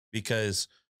 Because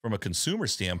from a consumer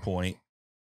standpoint,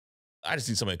 I just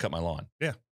need somebody to cut my lawn.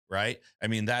 Yeah. Right. I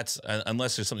mean, that's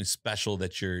unless there's something special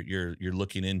that you're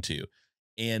looking into.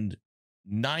 And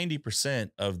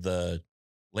 90% of the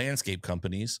landscape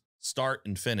companies start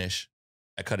and finish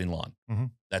at cutting lawn. Mm-hmm.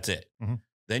 That's it. Mm-hmm.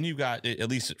 Then you've got, at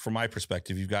least from my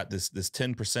perspective, you've got this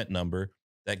 10% number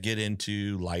that get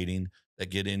into lighting, that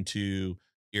get into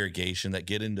irrigation, that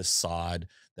get into sod,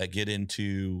 that get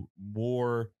into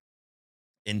more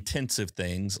intensive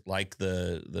things like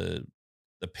the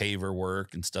paver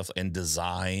work and stuff and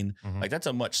design. Mm-hmm. Like that's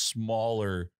a much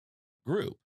smaller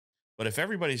group. But if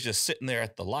everybody's just sitting there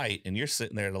at the light and you're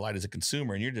sitting there at the light as a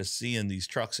consumer and you're just seeing these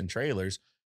trucks and trailers,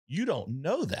 you don't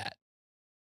know that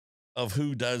of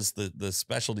who does the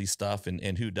specialty stuff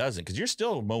and who doesn't. Cause you're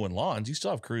still mowing lawns. You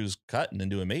still have crews cutting and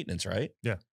doing maintenance, right?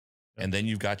 Yeah. And then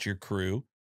you've got your crew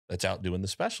that's out doing the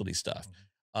specialty stuff.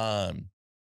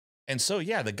 And so,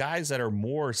 yeah, the guys that are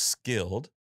more skilled,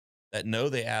 that know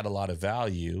they add a lot of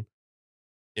value,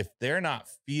 if they're not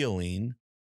feeling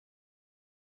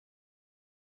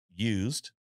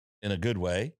used in a good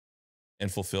way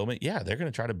and fulfillment, yeah, they're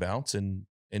going to try to bounce and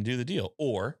do the deal.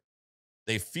 Or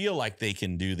they feel like they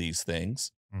can do these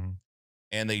things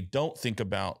and they don't think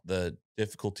about the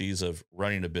difficulties of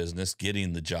running a business,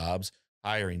 getting the jobs,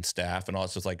 hiring staff, and all.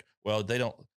 It's just like, well, they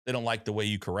don't like the way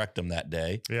you correct them that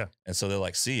day. Yeah. And so they're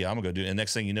like, see, I'm gonna go do it. And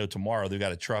next thing you know, tomorrow they've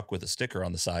got a truck with a sticker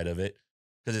on the side of it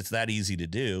because it's that easy to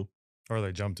do. Or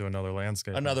they jump to another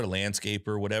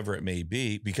landscaper, whatever it may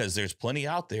be, because there's plenty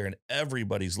out there and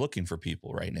everybody's looking for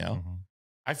people right now.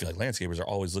 I feel like landscapers are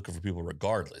always looking for people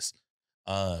regardless.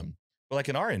 But like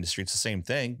in our industry, it's the same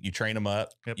thing. You train them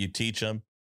up, you teach them,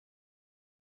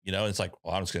 you know, it's like,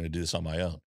 well, I'm just going to do this on my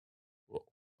own.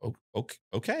 Well,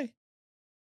 okay.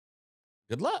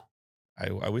 Good luck.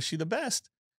 I wish you the best,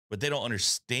 but they don't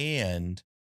understand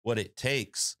what it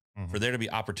takes for there to be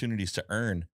opportunities to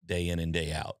earn day in and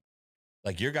day out.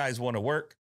 Like your guys want to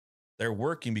work. They're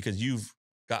working because you've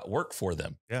got work for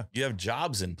them. Yeah. You have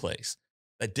jobs in place.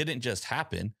 That didn't just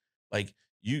happen. Like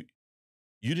you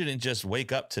didn't just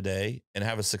wake up today and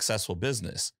have a successful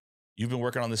business. You've been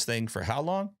working on this thing for how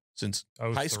long? Since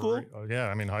high school? Yeah.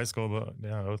 I mean, high school, but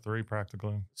yeah, 03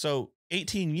 practically. So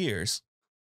 18 years.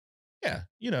 Yeah.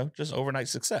 You know, just overnight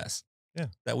success. Yeah.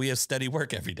 That we have steady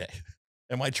work every day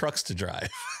and my trucks to drive,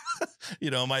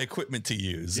 you know, my equipment to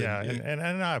use. Yeah.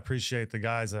 And I appreciate the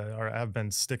guys that have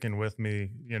been sticking with me,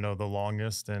 you know, the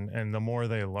longest, and the more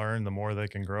they learn, the more they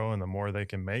can grow and the more they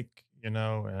can make, you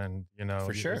know, and, you know,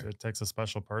 for sure, it takes a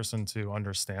special person to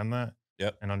understand that.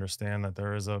 And understand that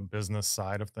there is a business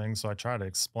side of things. So I try to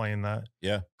explain that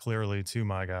clearly to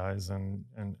my guys and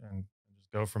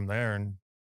just go from there.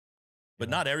 But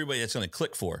not everybody that's going to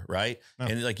click for, right? No.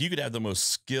 And like you could have the most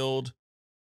skilled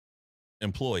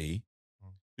employee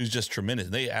who's just tremendous.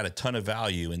 They add a ton of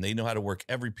value and they know how to work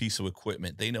every piece of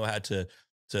equipment. They know how to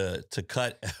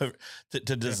cut,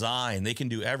 to design. They can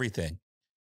do everything.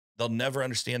 They'll never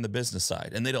understand the business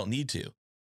side, and they don't need to,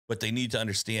 but they need to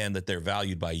understand that they're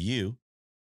valued by you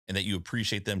and that you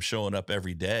appreciate them showing up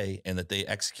every day and that they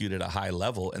execute at a high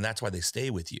level. And that's why they stay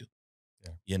with you,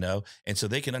 you know? And so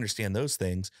they can understand those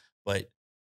things, but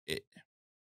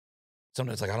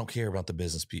sometimes like, I don't care about the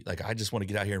business piece. Like, I just want to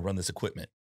get out here and run this equipment.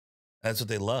 That's what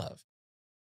they love.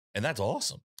 And that's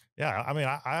awesome. Yeah. I mean,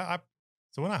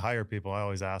 so when I hire people, I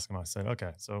always ask them, I said,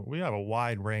 okay, so we have a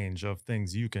wide range of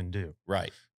things you can do.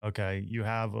 Right. Okay. You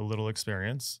have a little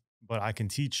experience, but I can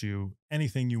teach you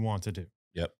anything you want to do.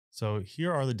 Yep. So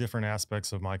here are the different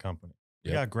aspects of my company.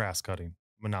 We got grass cutting,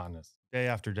 monotonous, day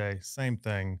after day, same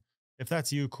thing. If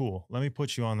that's you, cool. Let me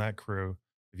put you on that crew.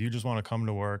 If you just want to come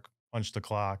to work, punch the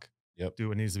clock, do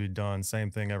what needs to be done, same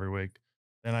thing every week.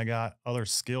 Then I got other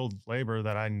skilled labor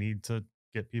that I need to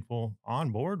get people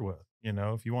on board with. You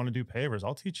know, if you want to do pavers,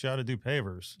 I'll teach you how to do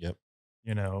pavers.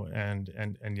 You know, and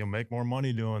you'll make more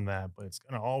money doing that, but it's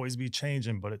going to always be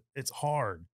changing, but it's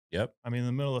hard. I mean, in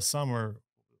the middle of summer,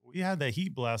 we had that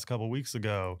heat blast a couple of weeks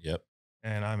ago.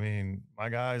 And I mean, my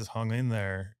guys hung in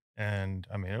there, and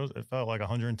I mean, it felt like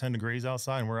 110 degrees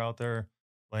outside, and we're out there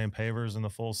laying pavers in the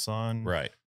full sun.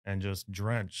 And just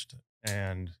drenched.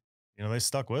 And, you know, they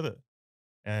stuck with it.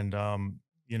 And,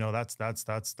 you know,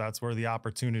 that's where the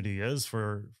opportunity is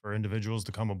for individuals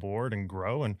to come aboard and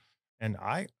grow. And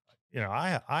I, you know,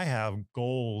 I have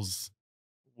goals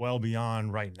well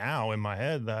beyond right now in my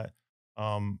head that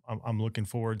I'm looking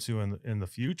forward to in the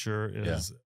future Yeah.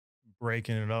 is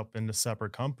breaking it up into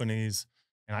separate companies.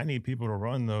 And I need people to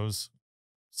run those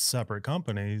separate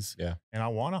companies. Yeah. And I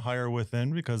want to hire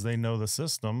within because they know the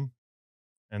system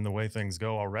and the way things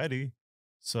go already.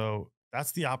 So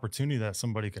that's the opportunity that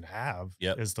somebody could have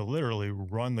Yep. is to literally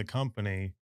run the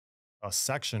company, a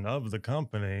section of the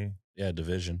company, Yeah.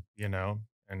 Division. you know,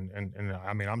 and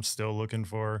I mean, I'm still looking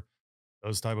for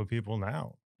those type of people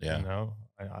now. Yeah. You know,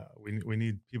 we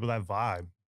need people that vibe.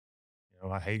 You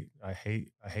know, I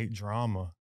hate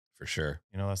drama. For sure.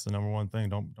 You know, that's the number one thing.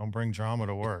 Don't bring drama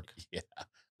to work. Yeah.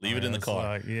 Leave it in the It's car.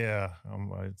 like, yeah,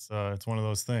 it's one of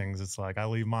those things. It's like I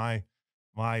leave my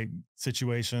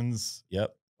situations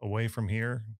Yep. away from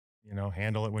here. You know,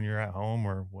 handle it when you're at home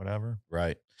or whatever.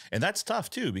 Right. And that's tough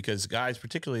too, because guys,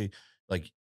 particularly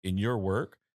like in your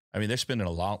work, I mean, they're spending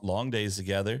a long days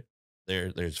together.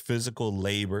 There's physical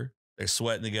labor. They're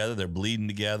sweating together. They're bleeding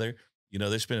together. You know,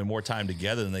 they're spending more time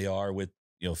together than they are with,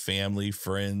 you know, family,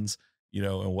 friends, you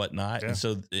know, and whatnot. Yeah. And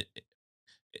so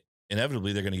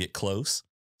inevitably they're going to get close.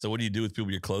 So what do you do with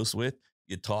people you're close with?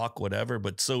 You talk, whatever,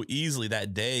 but so easily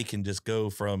that day can just go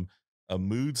from a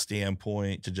mood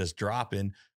standpoint to just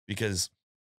dropping because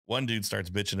one dude starts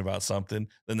bitching about something,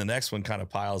 then the next one kind of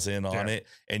piles in on it.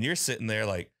 And you're sitting there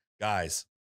like, guys,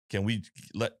 can we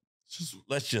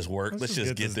let's just work. Let's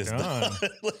just get this done.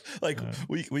 Like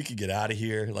we can get out of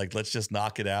here. Like, let's just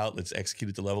knock it out. Let's execute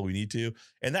at the level we need to.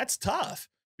 And that's tough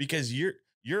because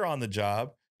you're on the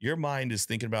job. Your mind is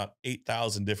thinking about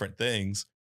 8,000 different things.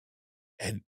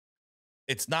 And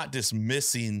it's not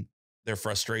dismissing their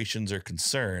frustrations or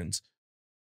concerns,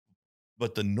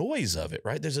 but the noise of it,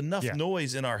 right? There's enough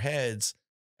noise in our heads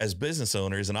as business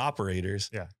owners and operators.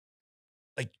 Yeah.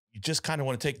 Like you just kind of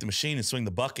want to take the machine and swing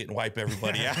the bucket and wipe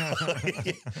everybody out,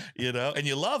 you know, and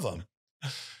you love them,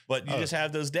 but you just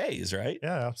have those days, right?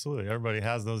 Yeah, absolutely. Everybody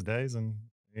has those days and,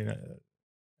 you know,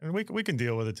 and we can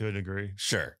deal with it to a degree.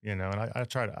 Sure. You know, and I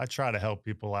try to help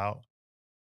people out,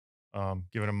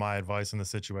 giving them my advice in the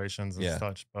situations and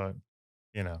such, but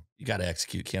you know, you got to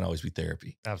execute. Can't always be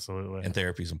therapy. Absolutely. And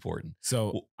therapy is important.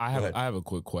 So I have a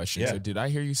quick question. Yeah. So did I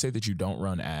hear you say that you don't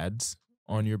run ads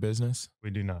on your business? We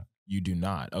do not. You do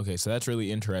not. Okay. So that's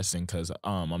really interesting because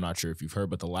I'm not sure if you've heard,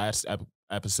 but the last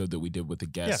episode that we did with the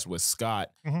guest was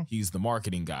Scott. Mm-hmm. He's the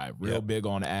marketing guy, real big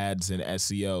on ads and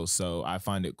SEO. So I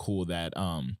find it cool that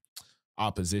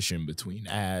opposition between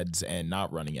ads and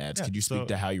not running ads. Could you speak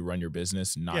to how you run your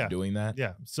business not doing that?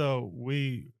 Yeah. So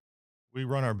we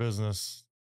run our business,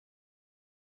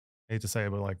 I hate to say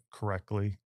it, but like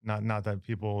correctly. Not that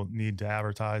people need to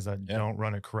advertise that don't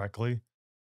run it correctly.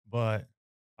 But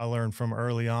I learned from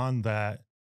early on that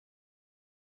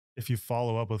if you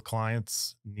follow up with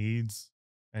clients' needs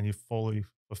and you fully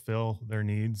fulfill their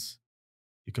needs,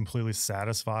 you completely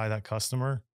satisfy that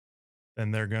customer, then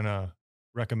they're going to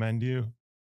recommend you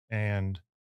and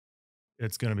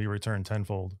it's going to be returned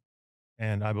tenfold.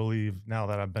 And I believe now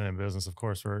that I've been in business, of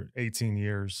course, for 18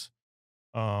 years,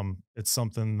 it's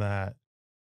something that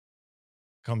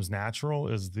comes natural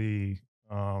is the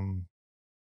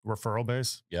referral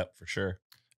base. Yep, for sure.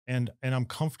 And I'm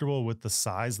comfortable with the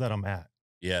size that I'm at.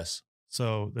 Yes.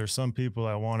 So there's some people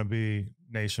that want to be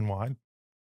nationwide.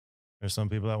 There's some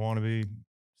people that want to be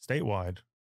statewide.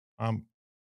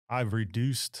 I've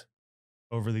reduced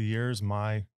over the years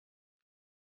my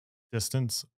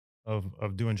distance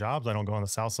of doing jobs. I don't go on the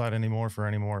south side anymore for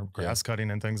any more grass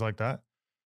cutting and things like that.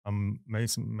 I'm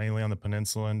mainly on the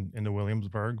peninsula and into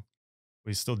Williamsburg.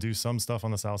 We still do some stuff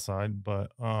on the south side,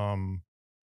 but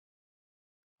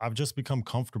I've just become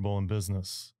comfortable in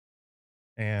business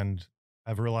and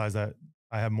I've realized that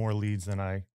I have more leads than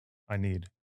I need.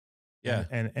 Yeah.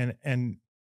 And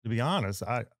to be honest,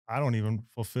 I don't even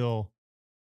fulfill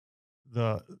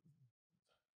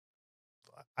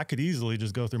I could easily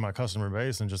just go through my customer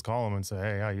base and just call them and say,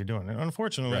 hey, how you doing? And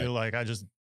unfortunately, like I just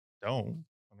don't.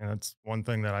 I mean, that's one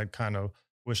thing that I kind of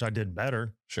wish I did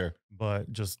better. Sure.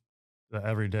 But just the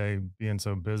everyday being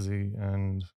so busy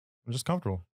and I'm just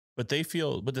comfortable. But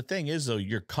the thing is though,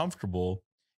 you're comfortable.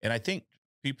 And I think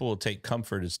people will take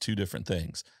comfort as two different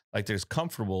things. Like there's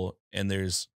comfortable and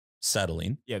there's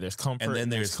settling. Yeah. There's comfort and then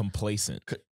there's complacent.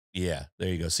 Yeah, there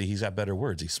you go. See, he's got better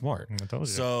words. He's smart. I told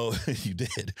you. So you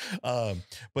did.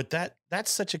 But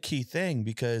that's such a key thing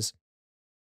because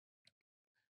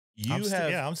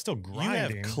I'm still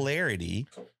grinding. You have clarity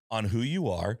on who you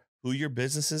are, who your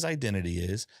business's identity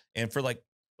is. And for like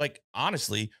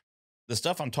honestly, the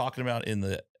stuff I'm talking about in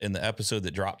the episode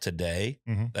that dropped today,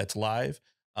 that's live,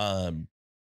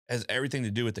 has everything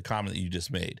to do with the comment that you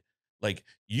just made. Like,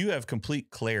 you have complete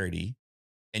clarity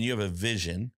and you have a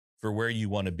vision for where you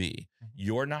want to be.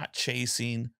 You're not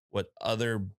chasing what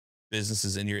other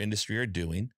businesses in your industry are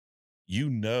doing. You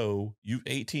know, you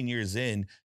 18 years in,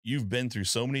 you've been through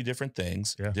so many different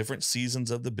things, different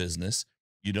seasons of the business.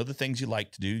 You know the things you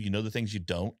like to do. You know the things you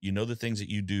don't. You know the things that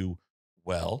you do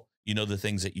well. You know the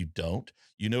things that you don't.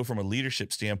 You know from a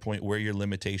leadership standpoint where your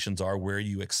limitations are, where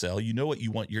you excel. You know what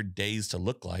you want your days to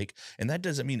look like. And that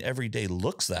doesn't mean every day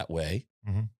looks that way.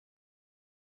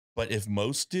 But if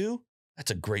most do, that's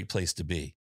a great place to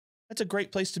be. That's a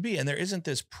great place to be. And there isn't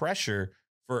this pressure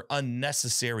for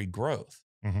unnecessary growth.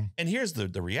 And here's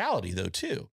the reality, though,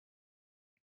 too.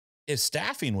 If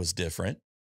staffing was different,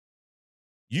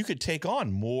 you could take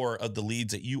on more of the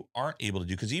leads that you aren't able to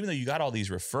do. Because even though you got all these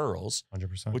referrals,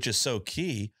 100%, which is so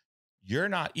key, you're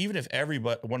not, even if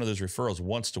everybody, one of those referrals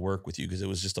wants to work with you because it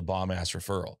was just a bomb ass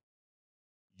referral,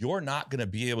 you're not going to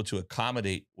be able to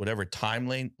accommodate whatever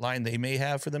timeline they may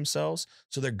have for themselves.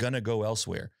 So they're going to go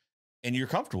elsewhere. And you're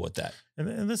comfortable with that.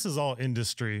 And this is all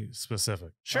industry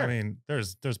specific. Sure. I mean,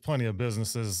 there's plenty of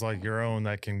businesses like your own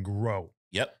that can grow.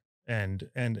 Yep. And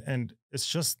it's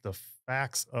just the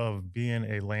facts of being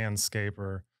a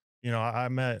landscaper. You know, I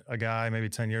met a guy maybe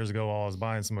 10 years ago while I was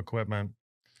buying some equipment,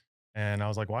 and I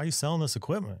was like, "Why are you selling this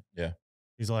equipment?" Yeah.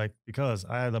 He's like, "Because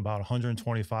I had about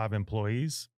 125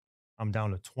 employees. I'm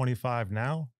down to 25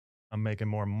 now. I'm making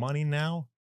more money now,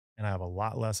 and I have a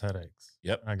lot less headaches."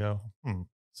 Yep. And I go,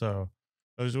 So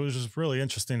it was just really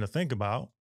interesting to think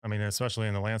about. I mean, especially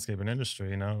in the landscaping industry,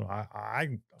 you know,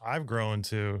 I've grown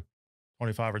to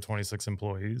 25 or 26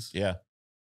 employees. Yeah.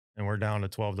 And we're down to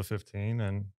 12 to 15,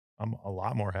 and I'm a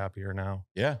lot more happier now.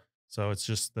 Yeah. So it's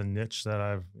just the niche that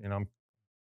I'm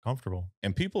comfortable.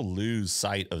 And people lose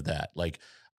sight of that. Like,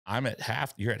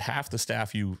 you're at half the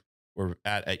staff you were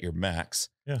at your max.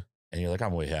 Yeah. And you're like,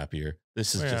 I'm way happier.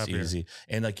 This is just easy.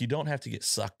 And like, you don't have to get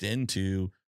sucked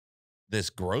into this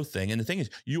growth thing. And the thing is,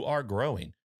 you are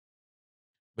growing,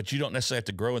 but you don't necessarily have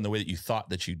to grow in the way that you thought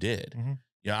that you did.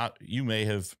 You know,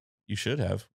 you should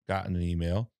have gotten an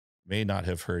email, may not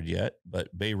have heard yet,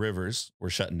 but Bay Rivers, we're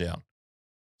shutting down.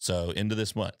 So into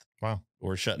this month, wow,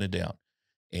 we're shutting it down.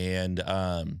 And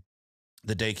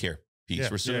the daycare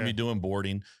piece, we're still gonna be doing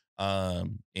boarding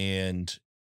and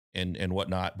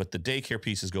whatnot, but the daycare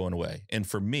piece is going away. And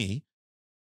for me,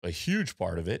 a huge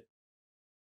part of it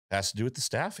has to do with the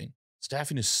staffing.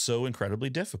 Staffing is so incredibly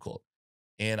difficult.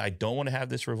 And I don't want to have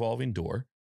this revolving door.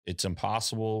 It's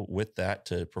impossible with that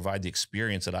to provide the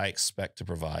experience that I expect to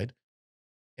provide.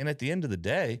 And at the end of the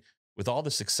day, with all the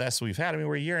success we've had, I mean,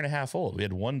 we're a year and a half old. We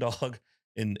had one dog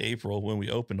in April when we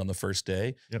opened on the first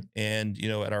day. Yep. And, you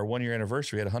know, at our 1 year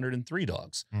anniversary, we had 103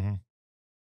 dogs in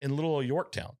little old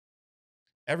Yorktown.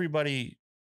 Everybody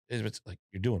is like,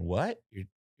 you're doing what?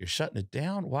 You're shutting it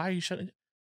down? Why are you shutting it?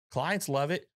 Clients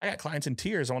love it. I got clients in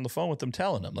tears on the phone with them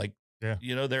telling them, like,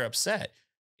 you know, they're upset.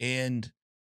 And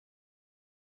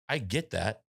I get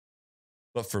that.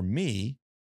 But for me,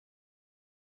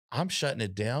 I'm shutting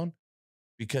it down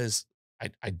because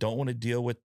I don't want to deal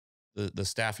with the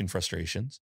staffing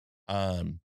frustrations. There's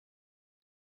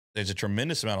a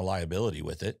tremendous amount of liability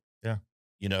with it. Yeah.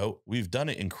 You know, we've done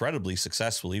it incredibly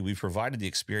successfully. We've provided the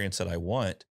experience that I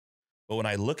want. But when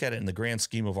I look at it in the grand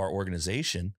scheme of our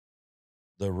organization,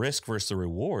 the risk versus the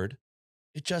reward,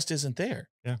 it just isn't there.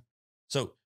 Yeah.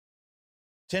 So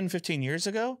 10, 15 years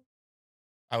ago,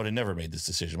 I would have never made this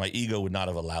decision. My ego would not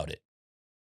have allowed it.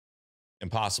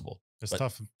 Impossible. It's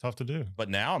tough to do. But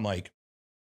now I'm like,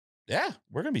 yeah,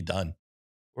 we're going to be done.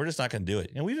 We're just not going to do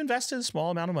it. And we've invested a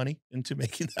small amount of money into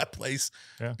making that place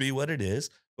be what it is.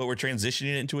 But we're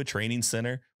transitioning it into a training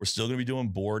center. We're still going to be doing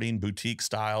boarding, boutique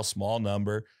style, small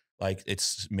number. Like,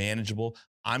 it's manageable.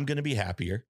 I'm going to be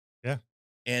happier. Yeah.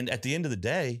 And at the end of the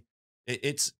day, you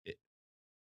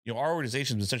know, our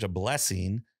organization has been such a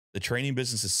blessing. The training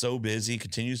business is so busy,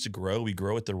 continues to grow. We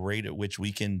grow at the rate at which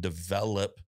we can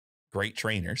develop great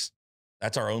trainers.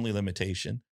 That's our only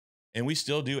limitation. And we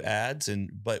still do ads,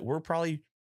 but we're probably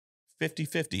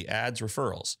 50-50 ads,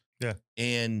 referrals. Yeah.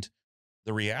 And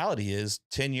the reality is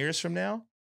 10 years from now,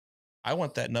 I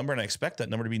want that number, and I expect that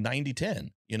number to be 90-10,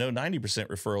 you know, 90%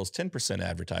 referrals, 10%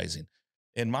 advertising.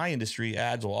 In my industry,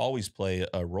 ads will always play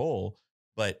a role,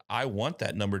 but I want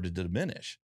that number to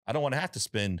diminish. I don't want to have to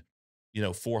spend, you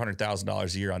know,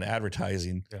 $400,000 a year on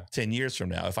advertising 10 years from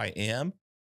now. If I am,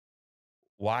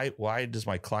 why does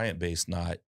my client base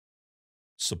not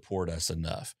support us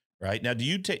enough? Right now, do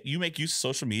you make use of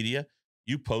social media?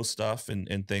 You post stuff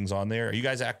and things on there. Are you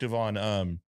guys active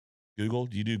on Google?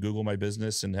 Do you do Google My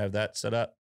Business and have that set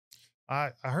up?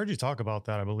 I heard you talk about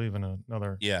that, I believe, in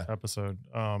another episode.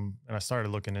 And I started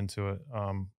looking into it.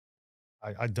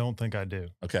 I don't think I do.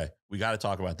 Okay. We got to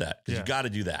talk about that because you got to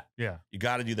do that. Yeah. You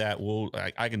got to do that.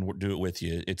 I can do it with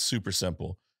you. It's super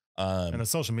simple. And the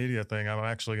social media thing, I'm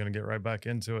actually going to get right back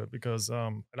into it because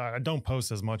I don't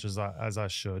post as much as I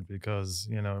should because,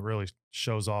 you know, it really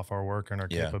shows off our work and our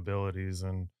capabilities.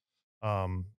 And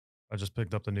I just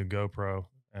picked up the new GoPro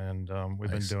and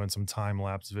we've been doing some time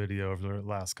lapse video over the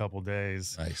last couple of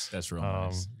days. Nice. That's real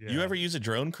nice. Yeah. You ever use a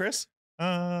drone, Chris?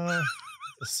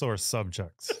 Source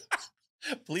subjects.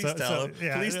 Please tell him.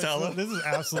 Yeah, Please tell him. This is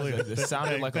absolutely. This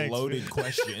sounded like a loaded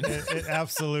question. It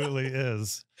absolutely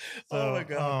is. So, oh my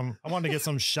God. I wanted to get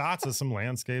some shots of some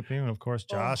landscaping, and of course,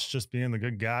 Josh, just being the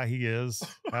good guy he is,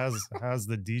 has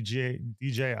the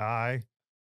DJI.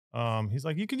 He's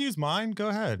like, you can use mine. Go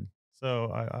ahead.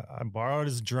 So I borrowed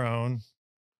his drone.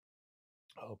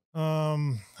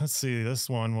 Let's see. This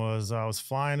one was I was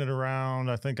flying it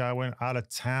around. I think I went out of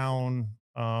town.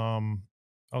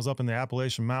 I was up in the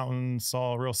Appalachian Mountains,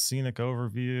 saw a real scenic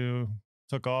overview,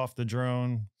 took off the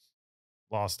drone,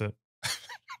 lost it.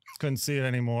 Couldn't see it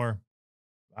anymore.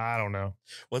 I don't know.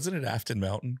 Wasn't it Afton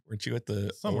Mountain? Weren't you at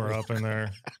the somewhere up in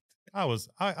there? I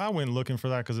went looking for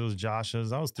that because it was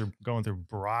Josh's. I was going through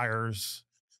briars.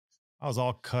 I was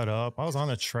all cut up. I was on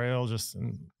the trail, just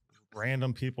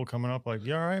random people coming up like,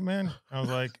 you all right, man? I was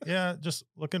like, yeah, just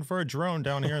looking for a drone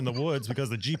down here in the woods because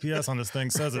the GPS on this thing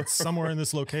says it's somewhere in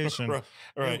this location.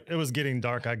 Right. It was getting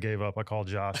dark. I gave up. I called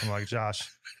Josh. I'm like, Josh.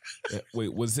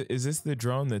 Wait, is this the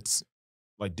drone that's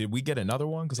like, did we get another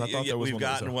one? Because I thought there was we've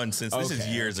gotten one since this is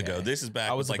years ago. This is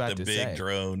back with like the big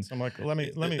drone. So I'm like, let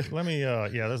me,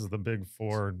 yeah, this is the big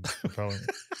Ford.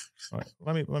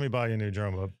 Let me buy you a new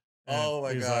drone, bub. Oh my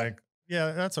God. He's like,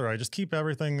 yeah, that's all right. Just keep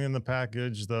everything in the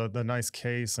package, the nice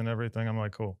case and everything. I'm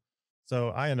like, cool. So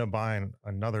I ended up buying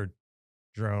another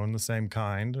drone, the same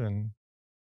kind. And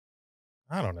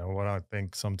I don't know what I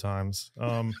think sometimes.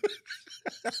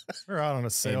 We're out on a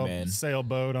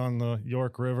sailboat on the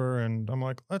York River. And I'm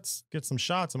like, let's get some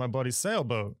shots of my buddy's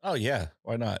sailboat. Oh, yeah.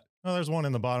 Why not? Oh, there's one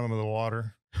in the bottom of the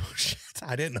water. Oh, shit.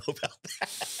 I didn't know about that.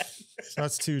 So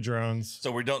that's 2 drones.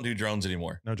 So we don't do drones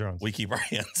anymore. No drones. We keep our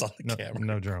hands on the camera.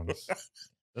 No drones.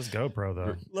 This GoPro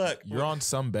though. Look, you're on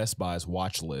some Best Buy's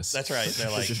watch list. That's right.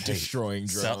 They're like just destroying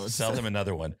drones. Sell him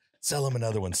another one. Sell him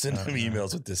another one. Send him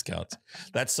emails with discounts.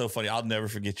 That's so funny. I'll never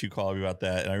forget you calling me about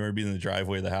that. And I remember being in the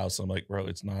driveway of the house. I'm like, bro,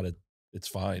 it's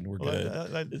fine. We're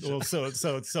good.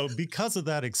 So because of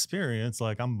that experience,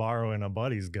 like I'm borrowing a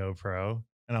buddy's GoPro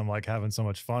and I'm like having so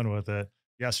much fun with it.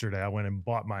 Yesterday, I went and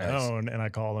bought my own and I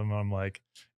called him. I'm like,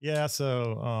 yeah,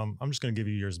 so I'm just going to give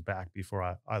you yours back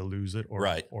before I lose it or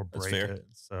break it.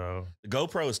 So the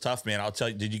GoPro is tough, man. I'll tell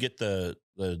you, did you get the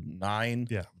 9?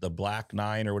 Yeah. The black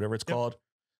 9 or whatever it's called?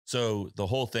 So the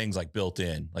whole thing's like built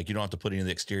in, like you don't have to put any of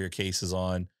the exterior cases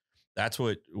on. That's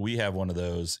what we have, one of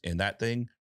those. And that thing,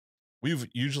 we've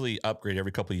usually upgrade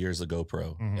every couple of years the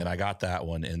GoPro. Mm-hmm. And I got that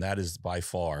one. And that is by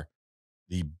far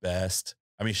the best.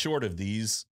 I mean, short of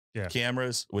these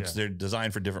cameras, which they're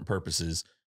designed for different purposes.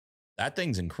 That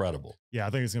thing's incredible. Yeah, I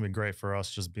think it's gonna be great for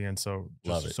us just being so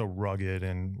rugged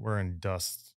and we're in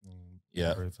dust and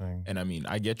everything. And I mean,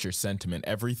 I get your sentiment.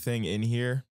 Everything in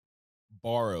here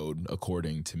borrowed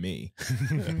according to me.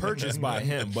 Purchased by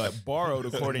him, but borrowed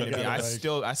according to me. I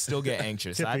still get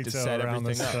anxious. I have to set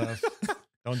everything up.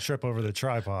 Don't trip over the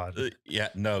tripod.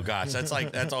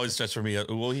 That's always stress for me.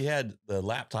 Well, he had the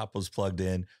laptop was plugged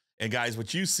in. And guys,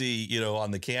 what you see,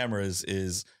 on the cameras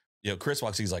is, Chris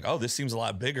walks, he's like, oh, this seems a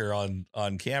lot bigger on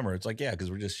camera. It's like, yeah, because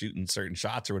we're just shooting certain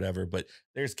shots or whatever, but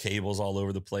there's cables all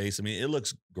over the place. I mean, it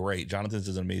looks great. Jonathan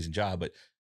does an amazing job, but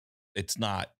it's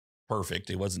not perfect.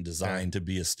 It wasn't designed to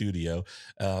be a studio.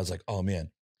 I was like, oh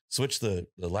man, switch the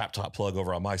laptop plug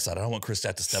over on my side. I don't want Chris to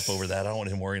have to step over that. I don't want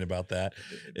him worrying about that.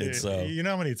 It's you know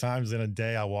how many times in a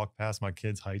day I walk past my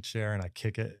kid's high chair and I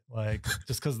kick it, like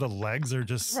just because the legs are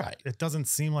just right. It doesn't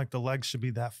seem like the legs should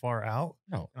be that far out.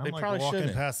 No, and I'm they like probably walking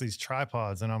shouldn't. past these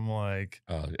tripods and I'm like,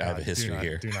 oh, I have a history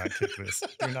here. Do not kick this.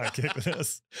 Do not kick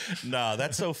this. No,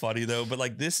 that's so funny though. But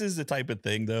like, this is the type of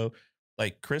thing though.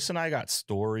 Like Chris and I got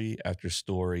story after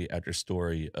story after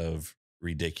story of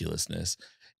ridiculousness.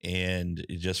 And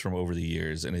just from over the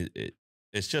years, and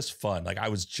it's just fun. Like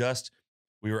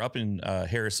we were up in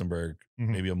Harrisonburg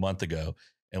maybe a month ago,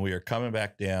 and we were coming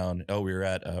back down. Oh, we were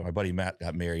at my buddy Matt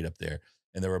got married up there,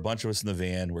 and there were a bunch of us in the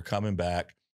van. We're coming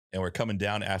back, and we're coming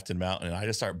down Afton Mountain, and I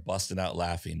just start busting out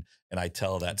laughing, and I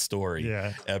tell that story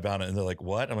about it, and they're like,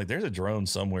 "What?" I'm like, "There's a drone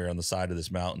somewhere on the side of this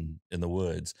mountain in the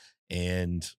woods,"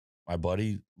 and my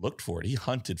buddy looked for it. He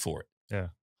hunted for it. Yeah.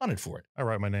 hunted for it. I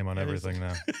write my name on everything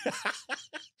now.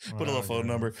 Put a little phone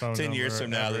number. 10 years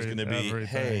from now, there's going to be,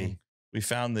 hey, we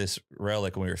found this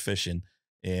relic when we were fishing,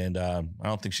 and I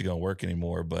don't think she's going to work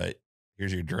anymore, but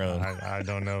here's your drone. I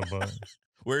don't know, but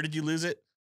where did you lose it?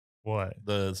 What?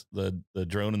 The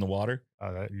drone in the water?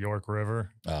 That York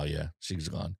River. Oh yeah, she's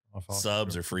gone.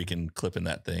 Subs are freaking clipping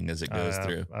that thing as it goes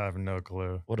through. I have no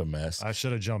clue. What a mess. I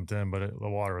should have jumped in, but the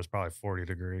water was probably 40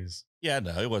 degrees. Yeah,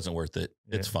 no, it wasn't worth it.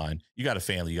 It's fine. You got a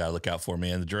family you got to look out for,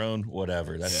 man. The drone,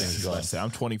 whatever. That thing's gone.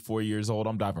 I'm 24 years old.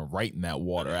 I'm diving right in that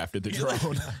water after the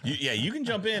drone. You can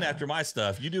jump in after my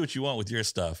stuff. You do what you want with your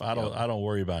stuff. I don't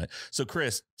worry about it. So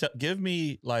Chris, give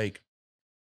me, like,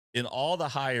 in all the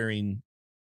hiring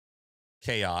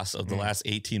chaos of the last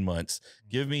 18 months,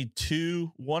 give me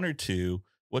one or two.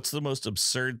 What's the most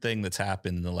absurd thing that's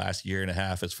happened in the last year and a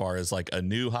half as far as like a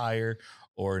new hire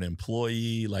or an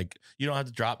employee? Like, you don't have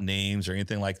to drop names or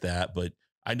anything like that, but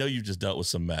I know you've just dealt with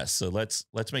some mess. So let's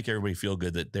make everybody feel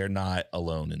good that they're not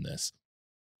alone in this.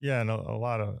 Yeah, and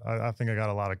I think I got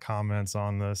a lot of comments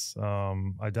on this.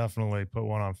 I definitely put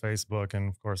one on Facebook, and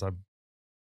of course I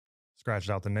scratched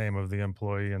out the name of the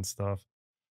employee and stuff.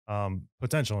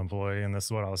 Potential employee, and this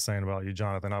is what I was saying about you,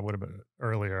 Jonathan. I would have been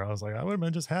earlier. I was like, I would have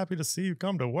been just happy to see you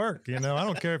come to work. You know, I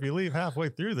don't care if you leave halfway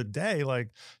through the day,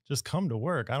 like just come to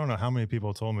work. I don't know how many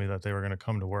people told me that they were going to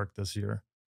come to work this year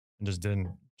and just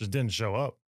didn't show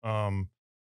up. I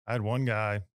had one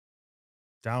guy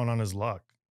down on his luck.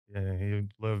 Yeah, he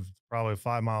lived probably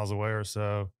 5 miles away or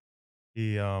so.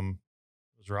 He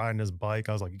was riding his bike.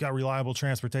 I was like, you got reliable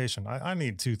transportation. I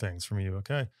need two things from you,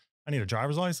 okay? I need a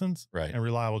driver's license and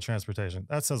reliable transportation.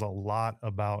 That says a lot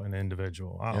about an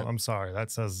individual. I'm sorry.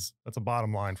 That's a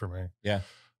bottom line for me. Yeah.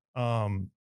 And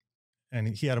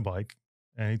he had a bike,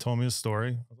 and he told me his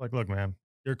story. I was like, look, man,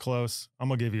 you're close. I'm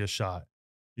going to give you a shot.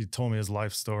 He told me his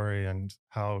life story and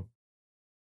how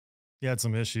he had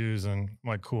some issues, and I'm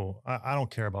like, cool. I don't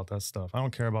care about that stuff. I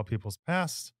don't care about people's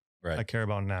past. Right. I care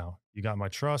about now. You got my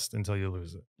trust until you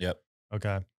lose it. Yep.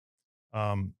 Okay.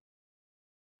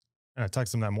 And I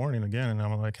texted him that morning again, and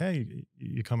I'm like, hey,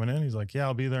 you coming in? He's like, yeah,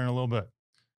 I'll be there in a little bit.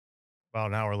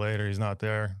 About an hour later, he's not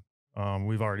there.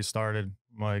 We've already started.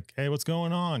 I'm like, hey, what's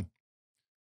going on?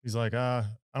 He's like, I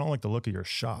don't like the look of your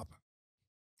shop.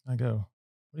 I go,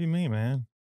 what do you mean, man?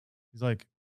 He's like,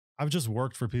 I've just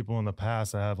worked for people in the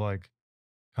past that have like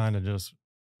kind of just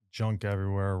junk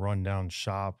everywhere, run down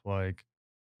shop. Like,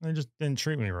 they just didn't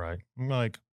treat me right. I'm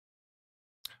like,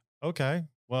 okay,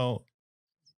 well,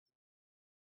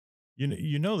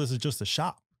 you know, this is just a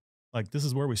shop. Like, this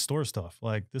is where we store stuff.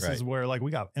 Like, this is where, like,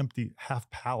 we got empty half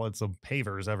pallets of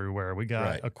pavers everywhere. We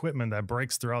got equipment that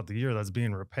breaks throughout the year that's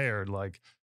being repaired. Like,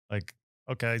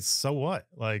 okay, so what?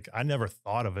 Like, I never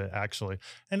thought of it, actually.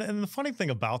 And the funny thing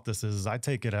about this is I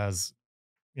take it as,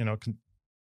 you know,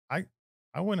 I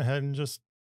went ahead and just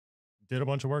did a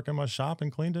bunch of work in my shop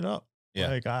and cleaned it up. Yeah.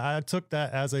 Like, I took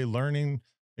that as a learning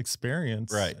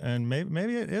experience. Right. And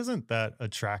maybe it isn't that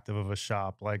attractive of a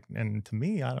shop. Like, and to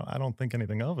me, I don't think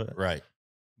anything of it. Right.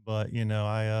 But, you know,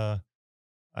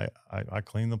 I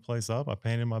cleaned the place up. I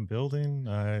painted my building.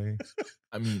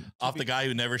 I mean, off the guy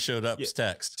who never showed up's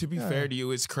text. To be fair to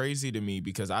you, it's crazy to me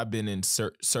because I've been in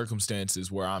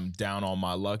circumstances where I'm down on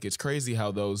my luck. It's crazy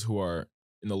how those who are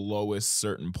in the lowest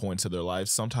certain points of their life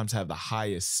sometimes have the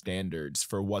highest standards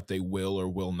for what they will or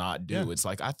will not do. Yeah. It's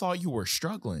like, I thought you were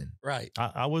struggling. Right.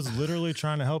 I was literally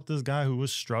trying to help this guy who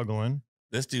was struggling.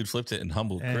 This dude flipped it and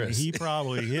humbled Chris. He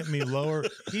probably hit me lower.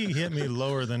 He hit me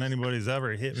lower than anybody's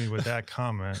ever hit me with that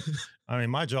comment. I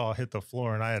mean, my jaw hit the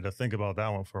floor, and I had to think about that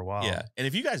one for a while. Yeah. And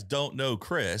if you guys don't know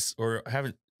Chris or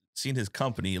haven't seen his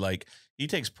company, like, he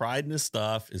takes pride in his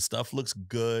stuff. His stuff looks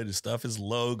good. His stuff is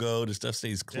logoed. His stuff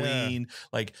stays clean. Yeah.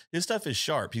 Like, his stuff is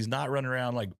sharp. He's not running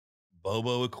around like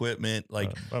Bobo equipment.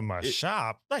 Like, but my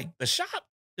shop, like the shop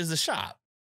is the shop.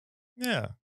 Yeah.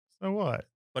 So what?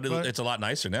 But it's a lot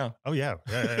nicer now. Oh yeah.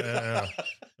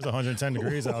 It's 110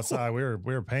 degrees outside. We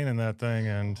were painting that thing,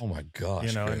 and oh my gosh,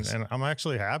 you know, and I'm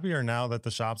actually happier now that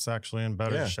the shop's actually in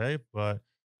better shape. But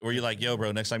were you like, yo,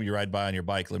 bro, next time you ride by on your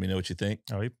bike, let me know what you think?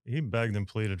 Oh, he begged and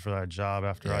pleaded for that job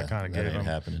after I kind of gave him.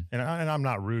 Happening. And I'm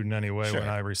not rude in any way when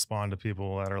I respond to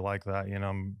people that are like that. You know,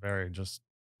 I'm very just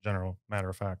general, matter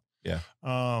of fact. Yeah.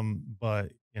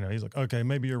 But you know, he's like, okay,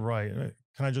 maybe you're right.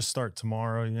 Can I just start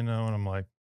tomorrow? You know, and I'm like,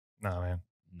 nah, man.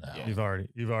 No, you've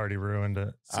already ruined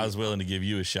it. I was willing to give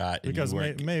you a shot because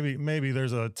maybe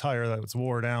there's a tire that's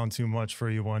wore down too much for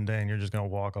you one day, and you're just gonna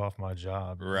walk off my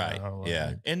job, right? You know? Like,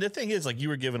 yeah. And the thing is, like, you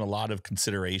were given a lot of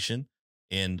consideration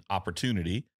and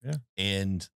opportunity,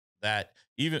 and that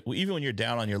even when you're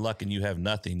down on your luck and you have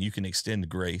nothing, you can extend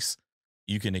grace,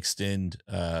 you can extend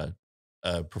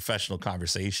a professional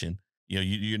conversation,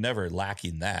 you're never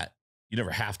lacking that. You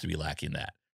never have to be lacking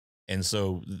that. And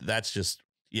so that's just,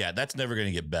 that's never going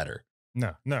to get better.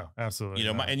 No, absolutely.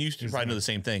 And you probably know the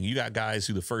same thing. You got guys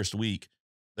who the first week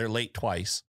they're late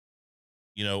twice,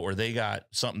 or they got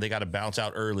something they got to bounce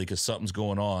out early because something's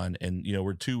going on. And,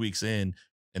 we're 2 weeks in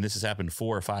and this has happened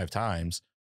 4 or 5 times.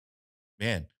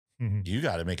 Man, you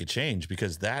got to make a change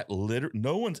because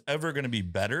no one's ever going to be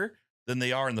better than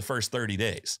they are in the first 30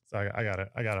 days. So I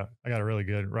got a really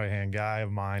good right-hand guy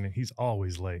of mine, and he's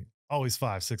always late, always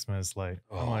 5-6 minutes late.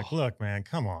 Oh. I'm like, look, man,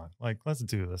 come on. Like, let's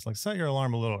do this. Like, set your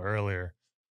alarm a little earlier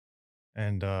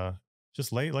and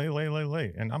just late.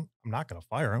 And I'm not going to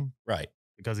fire him. Right.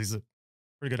 Because he's a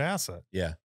pretty good asset.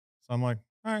 Yeah. So I'm like,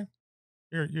 all right,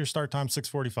 your start time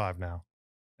 6:45 now.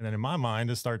 And then in my mind,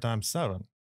 his start time's 7.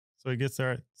 So he gets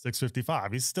there at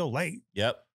 6:55. He's still late.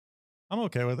 Yep. I'm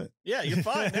okay with it. Yeah, you're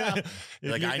fine now.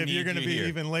 If you're going to be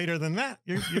even later than that,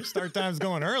 your start time's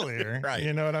going earlier. Right.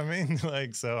 You know what I mean?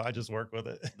 Like, so I just work with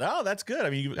it. No, that's good. I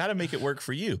mean, you got to make it work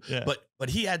for you. Yeah. But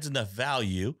he adds enough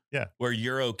value. Yeah. Where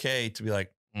you're okay to be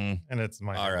like, and it's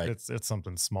all right. It's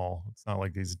something small. It's not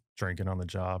like he's drinking on the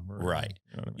job. Right.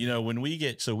 You know what I mean?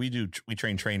 When we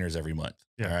train trainers every month.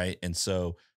 Yeah. All right. And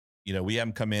so, we have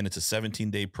them come in. It's a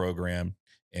 17-day program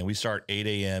and we start 8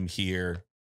 a.m. here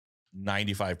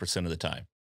 95% of the time.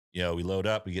 We load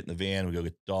up, we get in the van, we go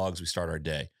get the dogs, we start our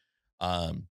day.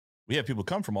 We have people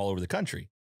come from all over the country,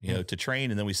 to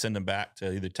train, and then we send them back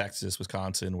to either Texas,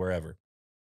 Wisconsin, wherever.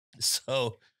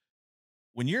 So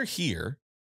when you're here,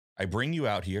 I bring you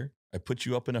out here, I put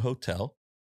you up in a hotel,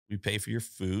 we pay for your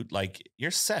food, like you're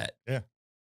set. Yeah.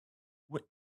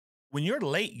 When you're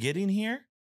late getting here,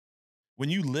 when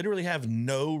you literally have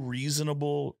no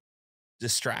reasonable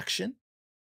distraction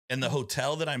and the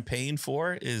hotel that I'm paying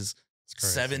for is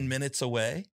 7 minutes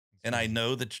away and I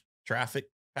know the traffic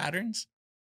patterns,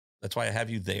 that's why I have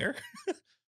you there.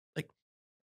 Like,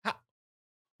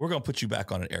 we're going to put you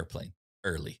back on an airplane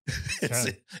early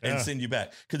and send you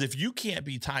back. Because if you can't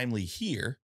be timely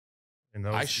here,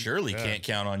 I surely can't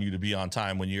count on you to be on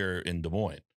time when you're in Des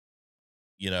Moines.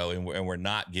 And we're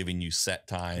not giving you set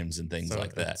times and things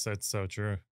like that. That's so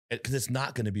true. Because it's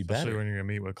not going to be Especially better when you're going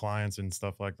to meet with clients and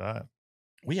stuff like that.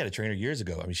 We had a trainer years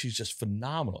ago. I mean, she's just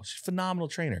phenomenal. She's a phenomenal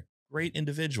trainer, great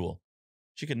individual.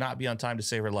 She could not be on time to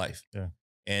save her life. Yeah.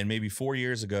 And maybe 4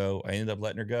 years ago, I ended up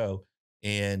letting her go.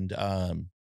 And, I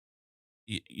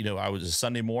was a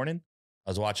Sunday morning.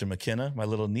 I was watching McKenna, my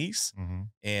little niece,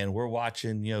 and we're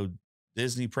watching,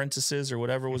 Disney princesses or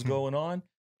whatever was going on.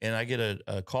 And I get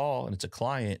a call and it's a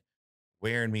client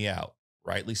wearing me out,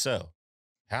 rightly so.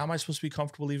 How am I supposed to be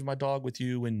comfortable leaving my dog with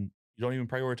you when you don't even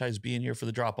prioritize being here for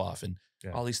the drop off and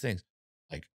all these things?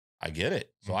 Like, I get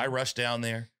it. So I rushed down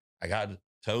there. I got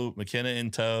McKenna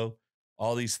in tow,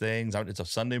 all these things. It's a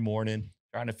Sunday morning,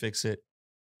 trying to fix it.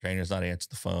 Trainer's not answering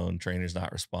the phone. Trainer's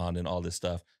not responding, all this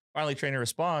stuff. Finally, trainer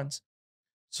responds.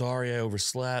 Sorry, I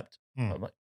overslept. I'm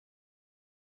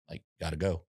like, gotta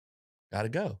go.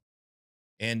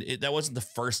 And that wasn't the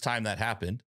first time that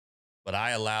happened, but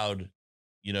I allowed,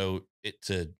 it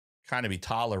to kind of be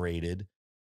tolerated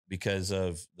because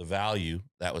of the value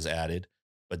that was added.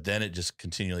 But then it just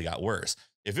continually got worse.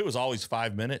 If it was always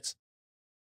 5 minutes,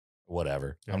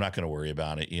 whatever, I'm not going to worry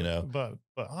about it, But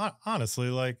honestly,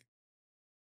 like,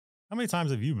 how many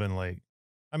times have you been late?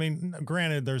 I mean,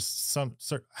 granted, there's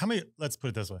let's put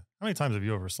it this way. How many times have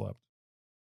you overslept?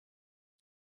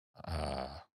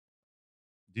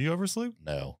 Do you oversleep?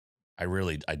 No, I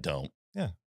don't. Yeah,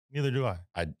 neither do I.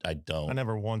 I don't. I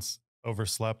never once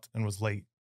overslept and was late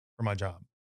for my job.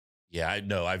 Yeah,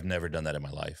 I've never done that in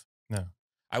my life. No.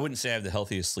 I wouldn't say I have the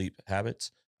healthiest sleep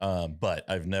habits, but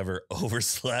I've never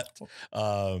overslept,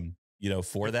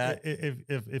 for that.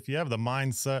 If you have the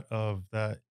mindset of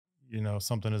that,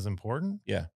 something is important.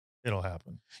 Yeah, it'll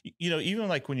happen. Even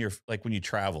like when you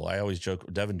travel, I always joke,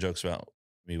 Devin jokes about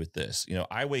me with this.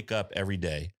 I wake up every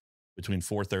day between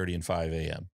 4:30 and 5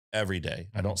 a.m. every day.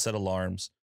 I don't set alarms,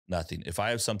 nothing. If I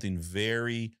have something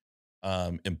very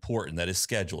important that is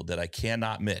scheduled that I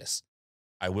cannot miss,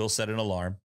 I will set an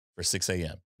alarm for 6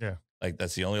 a.m. Yeah. Like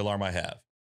that's the only alarm I have.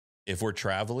 If we're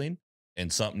traveling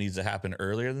and something needs to happen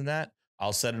earlier than that,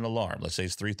 I'll set an alarm. Let's say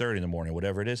it's 3:30 in the morning,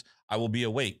 whatever it is. I will be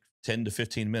awake 10 to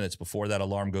 15 minutes before that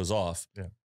alarm goes off. Yeah.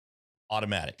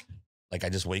 Automatic. Like I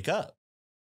just wake up.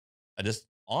 I just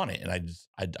on it. And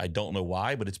I don't know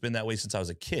why, but it's been that way since I was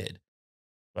a kid.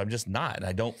 But I'm just not. And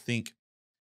I don't think,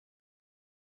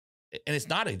 and it's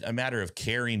not a matter of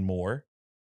caring more.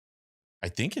 I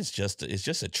think it's just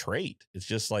a trait. It's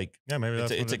just like, maybe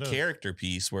it's a character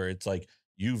piece where it's like,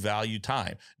 you value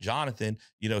time. Jonathan,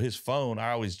 his phone,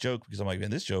 I always joke because I'm like,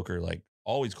 man, this joker like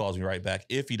always calls me right back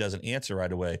if he doesn't answer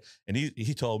right away. And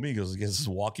he told me, he goes, this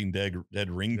Walking Dead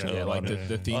ringtone. Yeah, like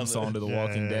the theme song to The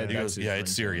Walking Dead. He goes, yeah,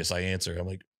 it's serious. I answer. I'm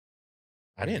like,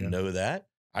 I didn't know that.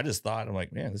 I just thought, I'm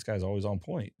like, man, this guy's always on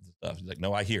point and stuff. He's like,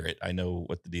 no, I hear it. I know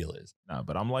what the deal is. Nah,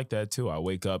 but I'm like that too. I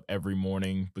wake up every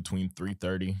morning between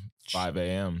 3:30, 5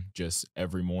 a.m. just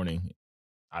every morning.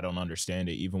 I don't understand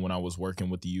it. Even when I was working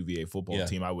with the UVA football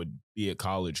team, I would be at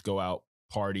college, go out,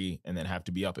 party, and then have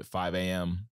to be up at 5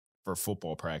 a.m. for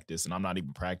football practice. And I'm not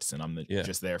even practicing. I'm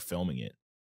just there filming it.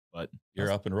 But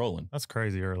you're up and rolling. That's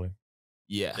crazy early.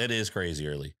 Yeah. It is crazy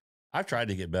early. I've tried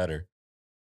to get better.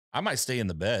 I might stay in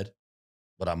the bed,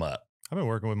 but I'm up. I've been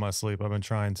working with my sleep. I've been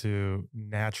trying to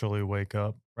naturally wake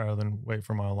up rather than wait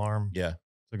for my alarm to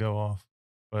go off.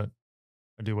 But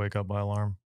I do wake up by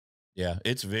alarm. Yeah,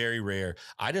 it's very rare.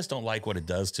 I just don't like what it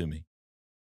does to me.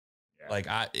 Yeah.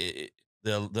 Like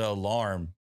the alarm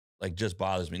like just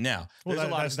bothers me. Now, well, there's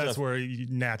a lot of stuff. That's where you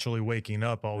naturally waking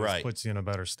up always puts you in a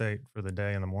better state for the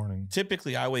day in the morning.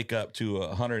 Typically, I wake up to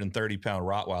a 130-pound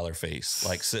Rottweiler face,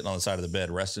 like sitting on the side of the bed,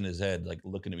 resting his head, like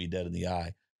looking at me dead in the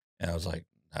eye. And I was like,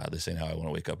 nah, this ain't how I want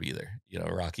to wake up either. You know,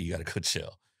 Rocky, you got to go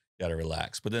chill. You got to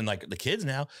relax. But then like the kids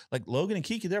now, like Logan and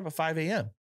Kiki, they're up at 5 a.m.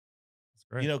 That's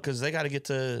great. You know, because they got to get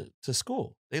to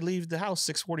school. They leave the house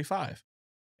 6:45.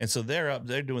 And so they're up,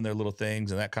 they're doing their little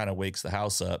things. And that kind of wakes the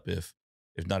house up if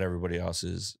not everybody else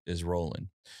is rolling.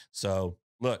 So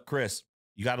look, Chris,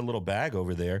 you got a little bag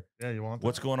over there. Yeah, you want that?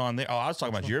 What's going on there? Oh, I was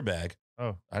talking about your bag.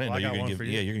 Oh, I didn't know you were going to give,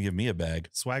 you're going to give me a bag.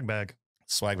 Swag bag.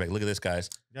 Swag bag. Look at this, guys.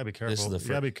 You gotta be careful. You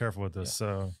gotta be careful with this.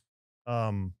 So,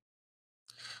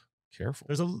 careful.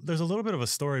 There's a little bit of a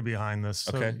story behind this.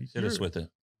 So okay, hit us with it.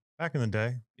 Back in the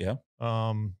day,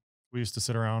 we used to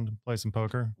sit around and play some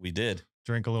poker. We did.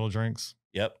 Drink a little drinks.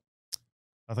 Yep.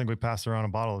 I think we passed around a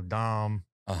bottle of Dom.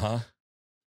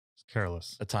 It's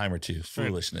careless. A time or two.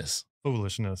 Foolishness.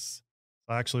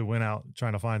 I actually went out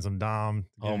trying to find some Dom.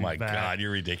 Oh my God,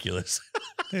 you're ridiculous.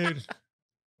 Dude.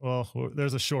 Well,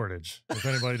 there's a shortage. If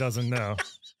anybody doesn't know.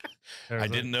 I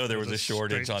didn't know there was a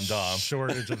shortage on Dom.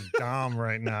 Shortage of Dom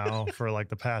right now for like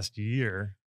the past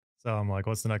year. So I'm like,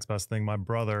 what's the next best thing? My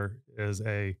brother is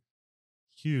a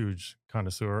huge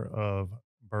connoisseur of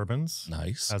bourbons.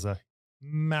 Nice. Has a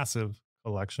massive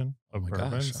collection of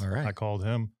bourbons. Gosh. All right. I called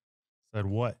him, said,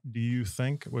 what do you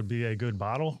think would be a good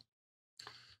bottle?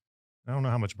 I don't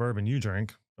know how much bourbon you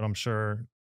drink, but I'm sure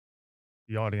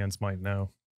the audience might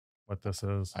know what this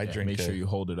is. I drink. Make sure you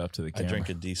hold it up to the camera. I drink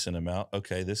a decent amount.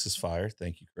 Okay, this is fire.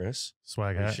 Thank you, Chris.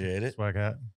 Swag hat. Appreciate it. Swag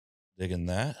hat. Digging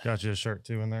that. Got you a shirt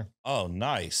too in there. Oh,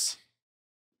 nice.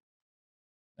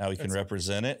 Now we can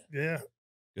represent it. Yeah.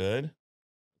 Good.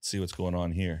 Let's see what's going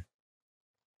on here.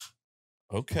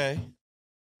 Okay.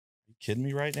 You kidding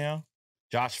me right now?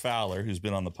 Josh Fowler, who's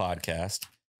been on the podcast,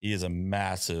 he is a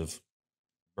massive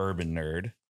bourbon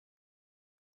nerd.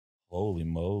 Holy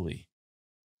moly.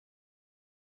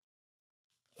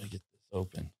 Let me get this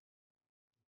open.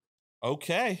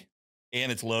 Okay.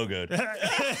 And it's logoed.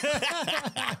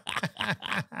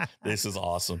 This is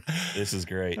awesome. This is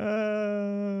great.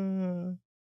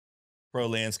 Pro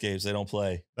Landscapes, they don't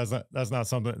play. That's not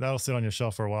something that'll sit on your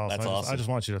shelf for a while. That's so awesome. I just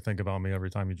want you to think about me every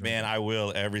time you drink. Man, I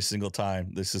will every single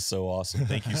time. This is so awesome.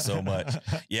 Thank you so much.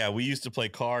 Yeah, we used to play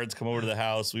cards, come over to the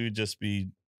house. We would just be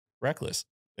reckless.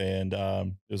 And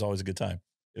it was always a good time.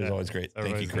 It was always great.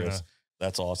 Thank you, Chris.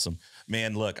 That's awesome.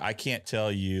 Man, look, I can't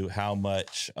tell you how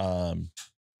much I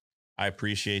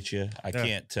appreciate you. I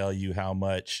can't tell you how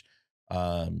much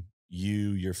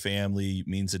your family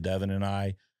means to Devin and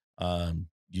I.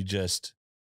 You just,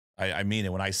 I mean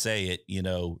it when I say it, you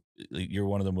know, you're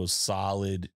one of the most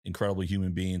solid, incredible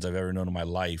human beings I've ever known in my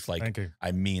life. Like, thank you.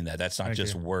 I mean that. That's not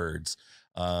just words.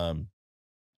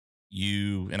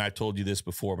 You, and I've told you this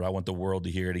before, but I want the world to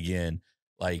hear it again.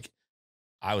 Like,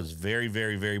 I was very,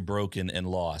 very, very broken and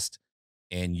lost.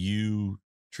 And you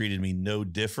treated me no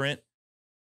different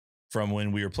from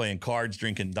when we were playing cards,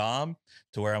 drinking Dom,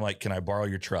 to where I'm like, can I borrow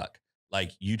your truck?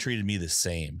 Like, you treated me the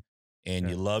same. And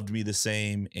you loved me the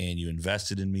same, and you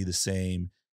invested in me the same.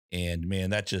 And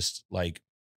man, that just like,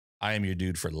 I am your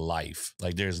dude for life.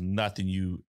 Like, there's nothing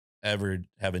you ever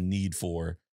have a need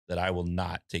for that I will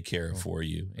not take care of for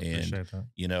you. And,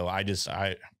 you know,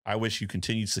 I wish you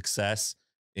continued success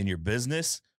in your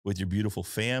business with your beautiful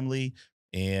family.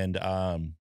 And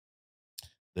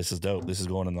this is dope. This is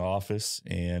going in the office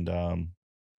and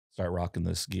start rocking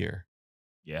this gear.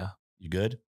 Yeah. You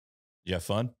good? You have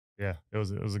fun? Yeah, it was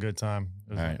a good time.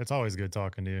 It's always good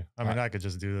talking to you. I mean, I could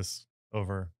just do this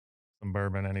over some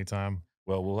bourbon anytime.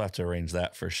 Well, we'll have to arrange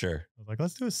that for sure. I was like,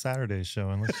 let's do a Saturday show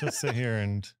and let's just sit here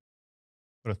and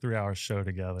put a 3-hour show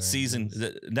together.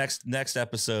 The next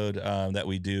episode that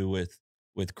we do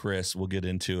with Chris, we'll get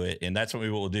into it, and that's what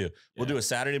we'll do. We'll do a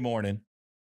Saturday morning.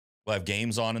 We'll have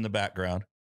games on in the background,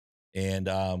 and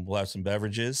we'll have some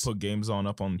beverages. Put games on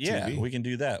up on TV. Yeah, we can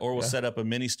do that, or we'll set up a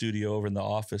mini studio over in the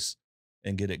office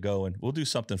and get it going. We'll do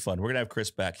something fun. We're gonna have Chris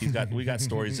back. We got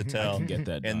stories to tell. I can get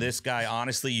that and done. This guy,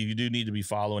 honestly, you do need to be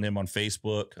following him on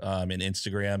Facebook and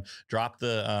Instagram. Drop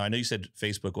the. I know you said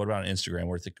Facebook. What about on Instagram?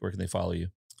 Where can they follow you?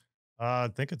 I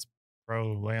think it's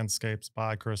Pro Landscapes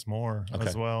by Chris Moore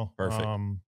as well. Perfect.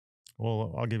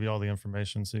 Well, I'll give you all the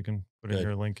information so you can put in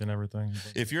your link and everything.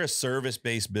 If you're a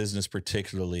service-based business,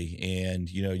 particularly, and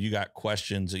you got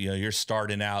questions, you're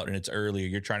starting out and it's earlier,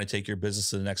 you're trying to take your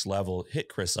business to the next level, hit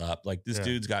Chris up. Like this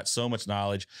dude's got so much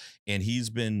knowledge, and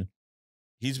he's been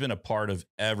a part of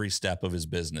every step of his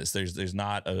business. There's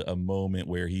not a moment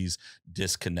where he's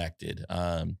disconnected.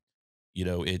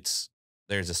 There's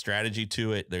a strategy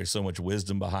to it. There's so much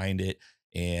wisdom behind it.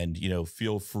 And,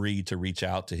 feel free to reach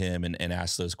out to him and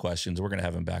ask those questions. We're going to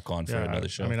have him back on for another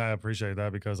show. I mean, I appreciate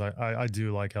that because I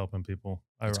do like helping people.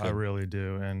 I really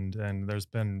do. And there's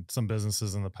been some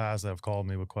businesses in the past that have called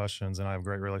me with questions, and I have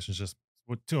great relationships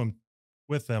with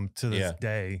them to this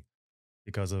day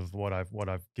because of what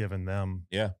I've given them.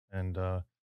 Yeah. And,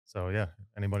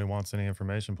 anybody wants any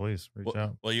information, please reach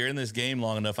out. Well, you're in this game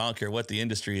long enough. I don't care what the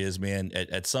industry is, man.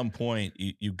 At some point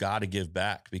you got to give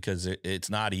back because it's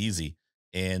not easy.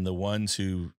 And the ones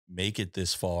who make it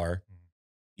this far,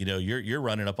 you're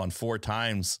running up on 4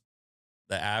 times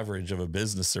the average of a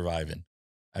business surviving.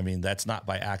 I mean, that's not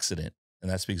by accident.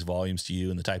 And that speaks volumes to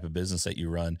you and the type of business that you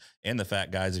run. And the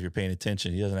fact, guys, if you're paying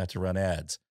attention, he doesn't have to run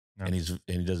ads. No. And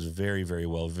he does very, very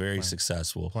well, very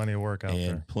successful. Plenty of work out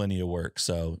there. Plenty of work.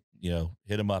 So,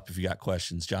 hit him up if you got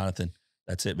questions. Jonathan,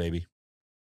 that's it, baby.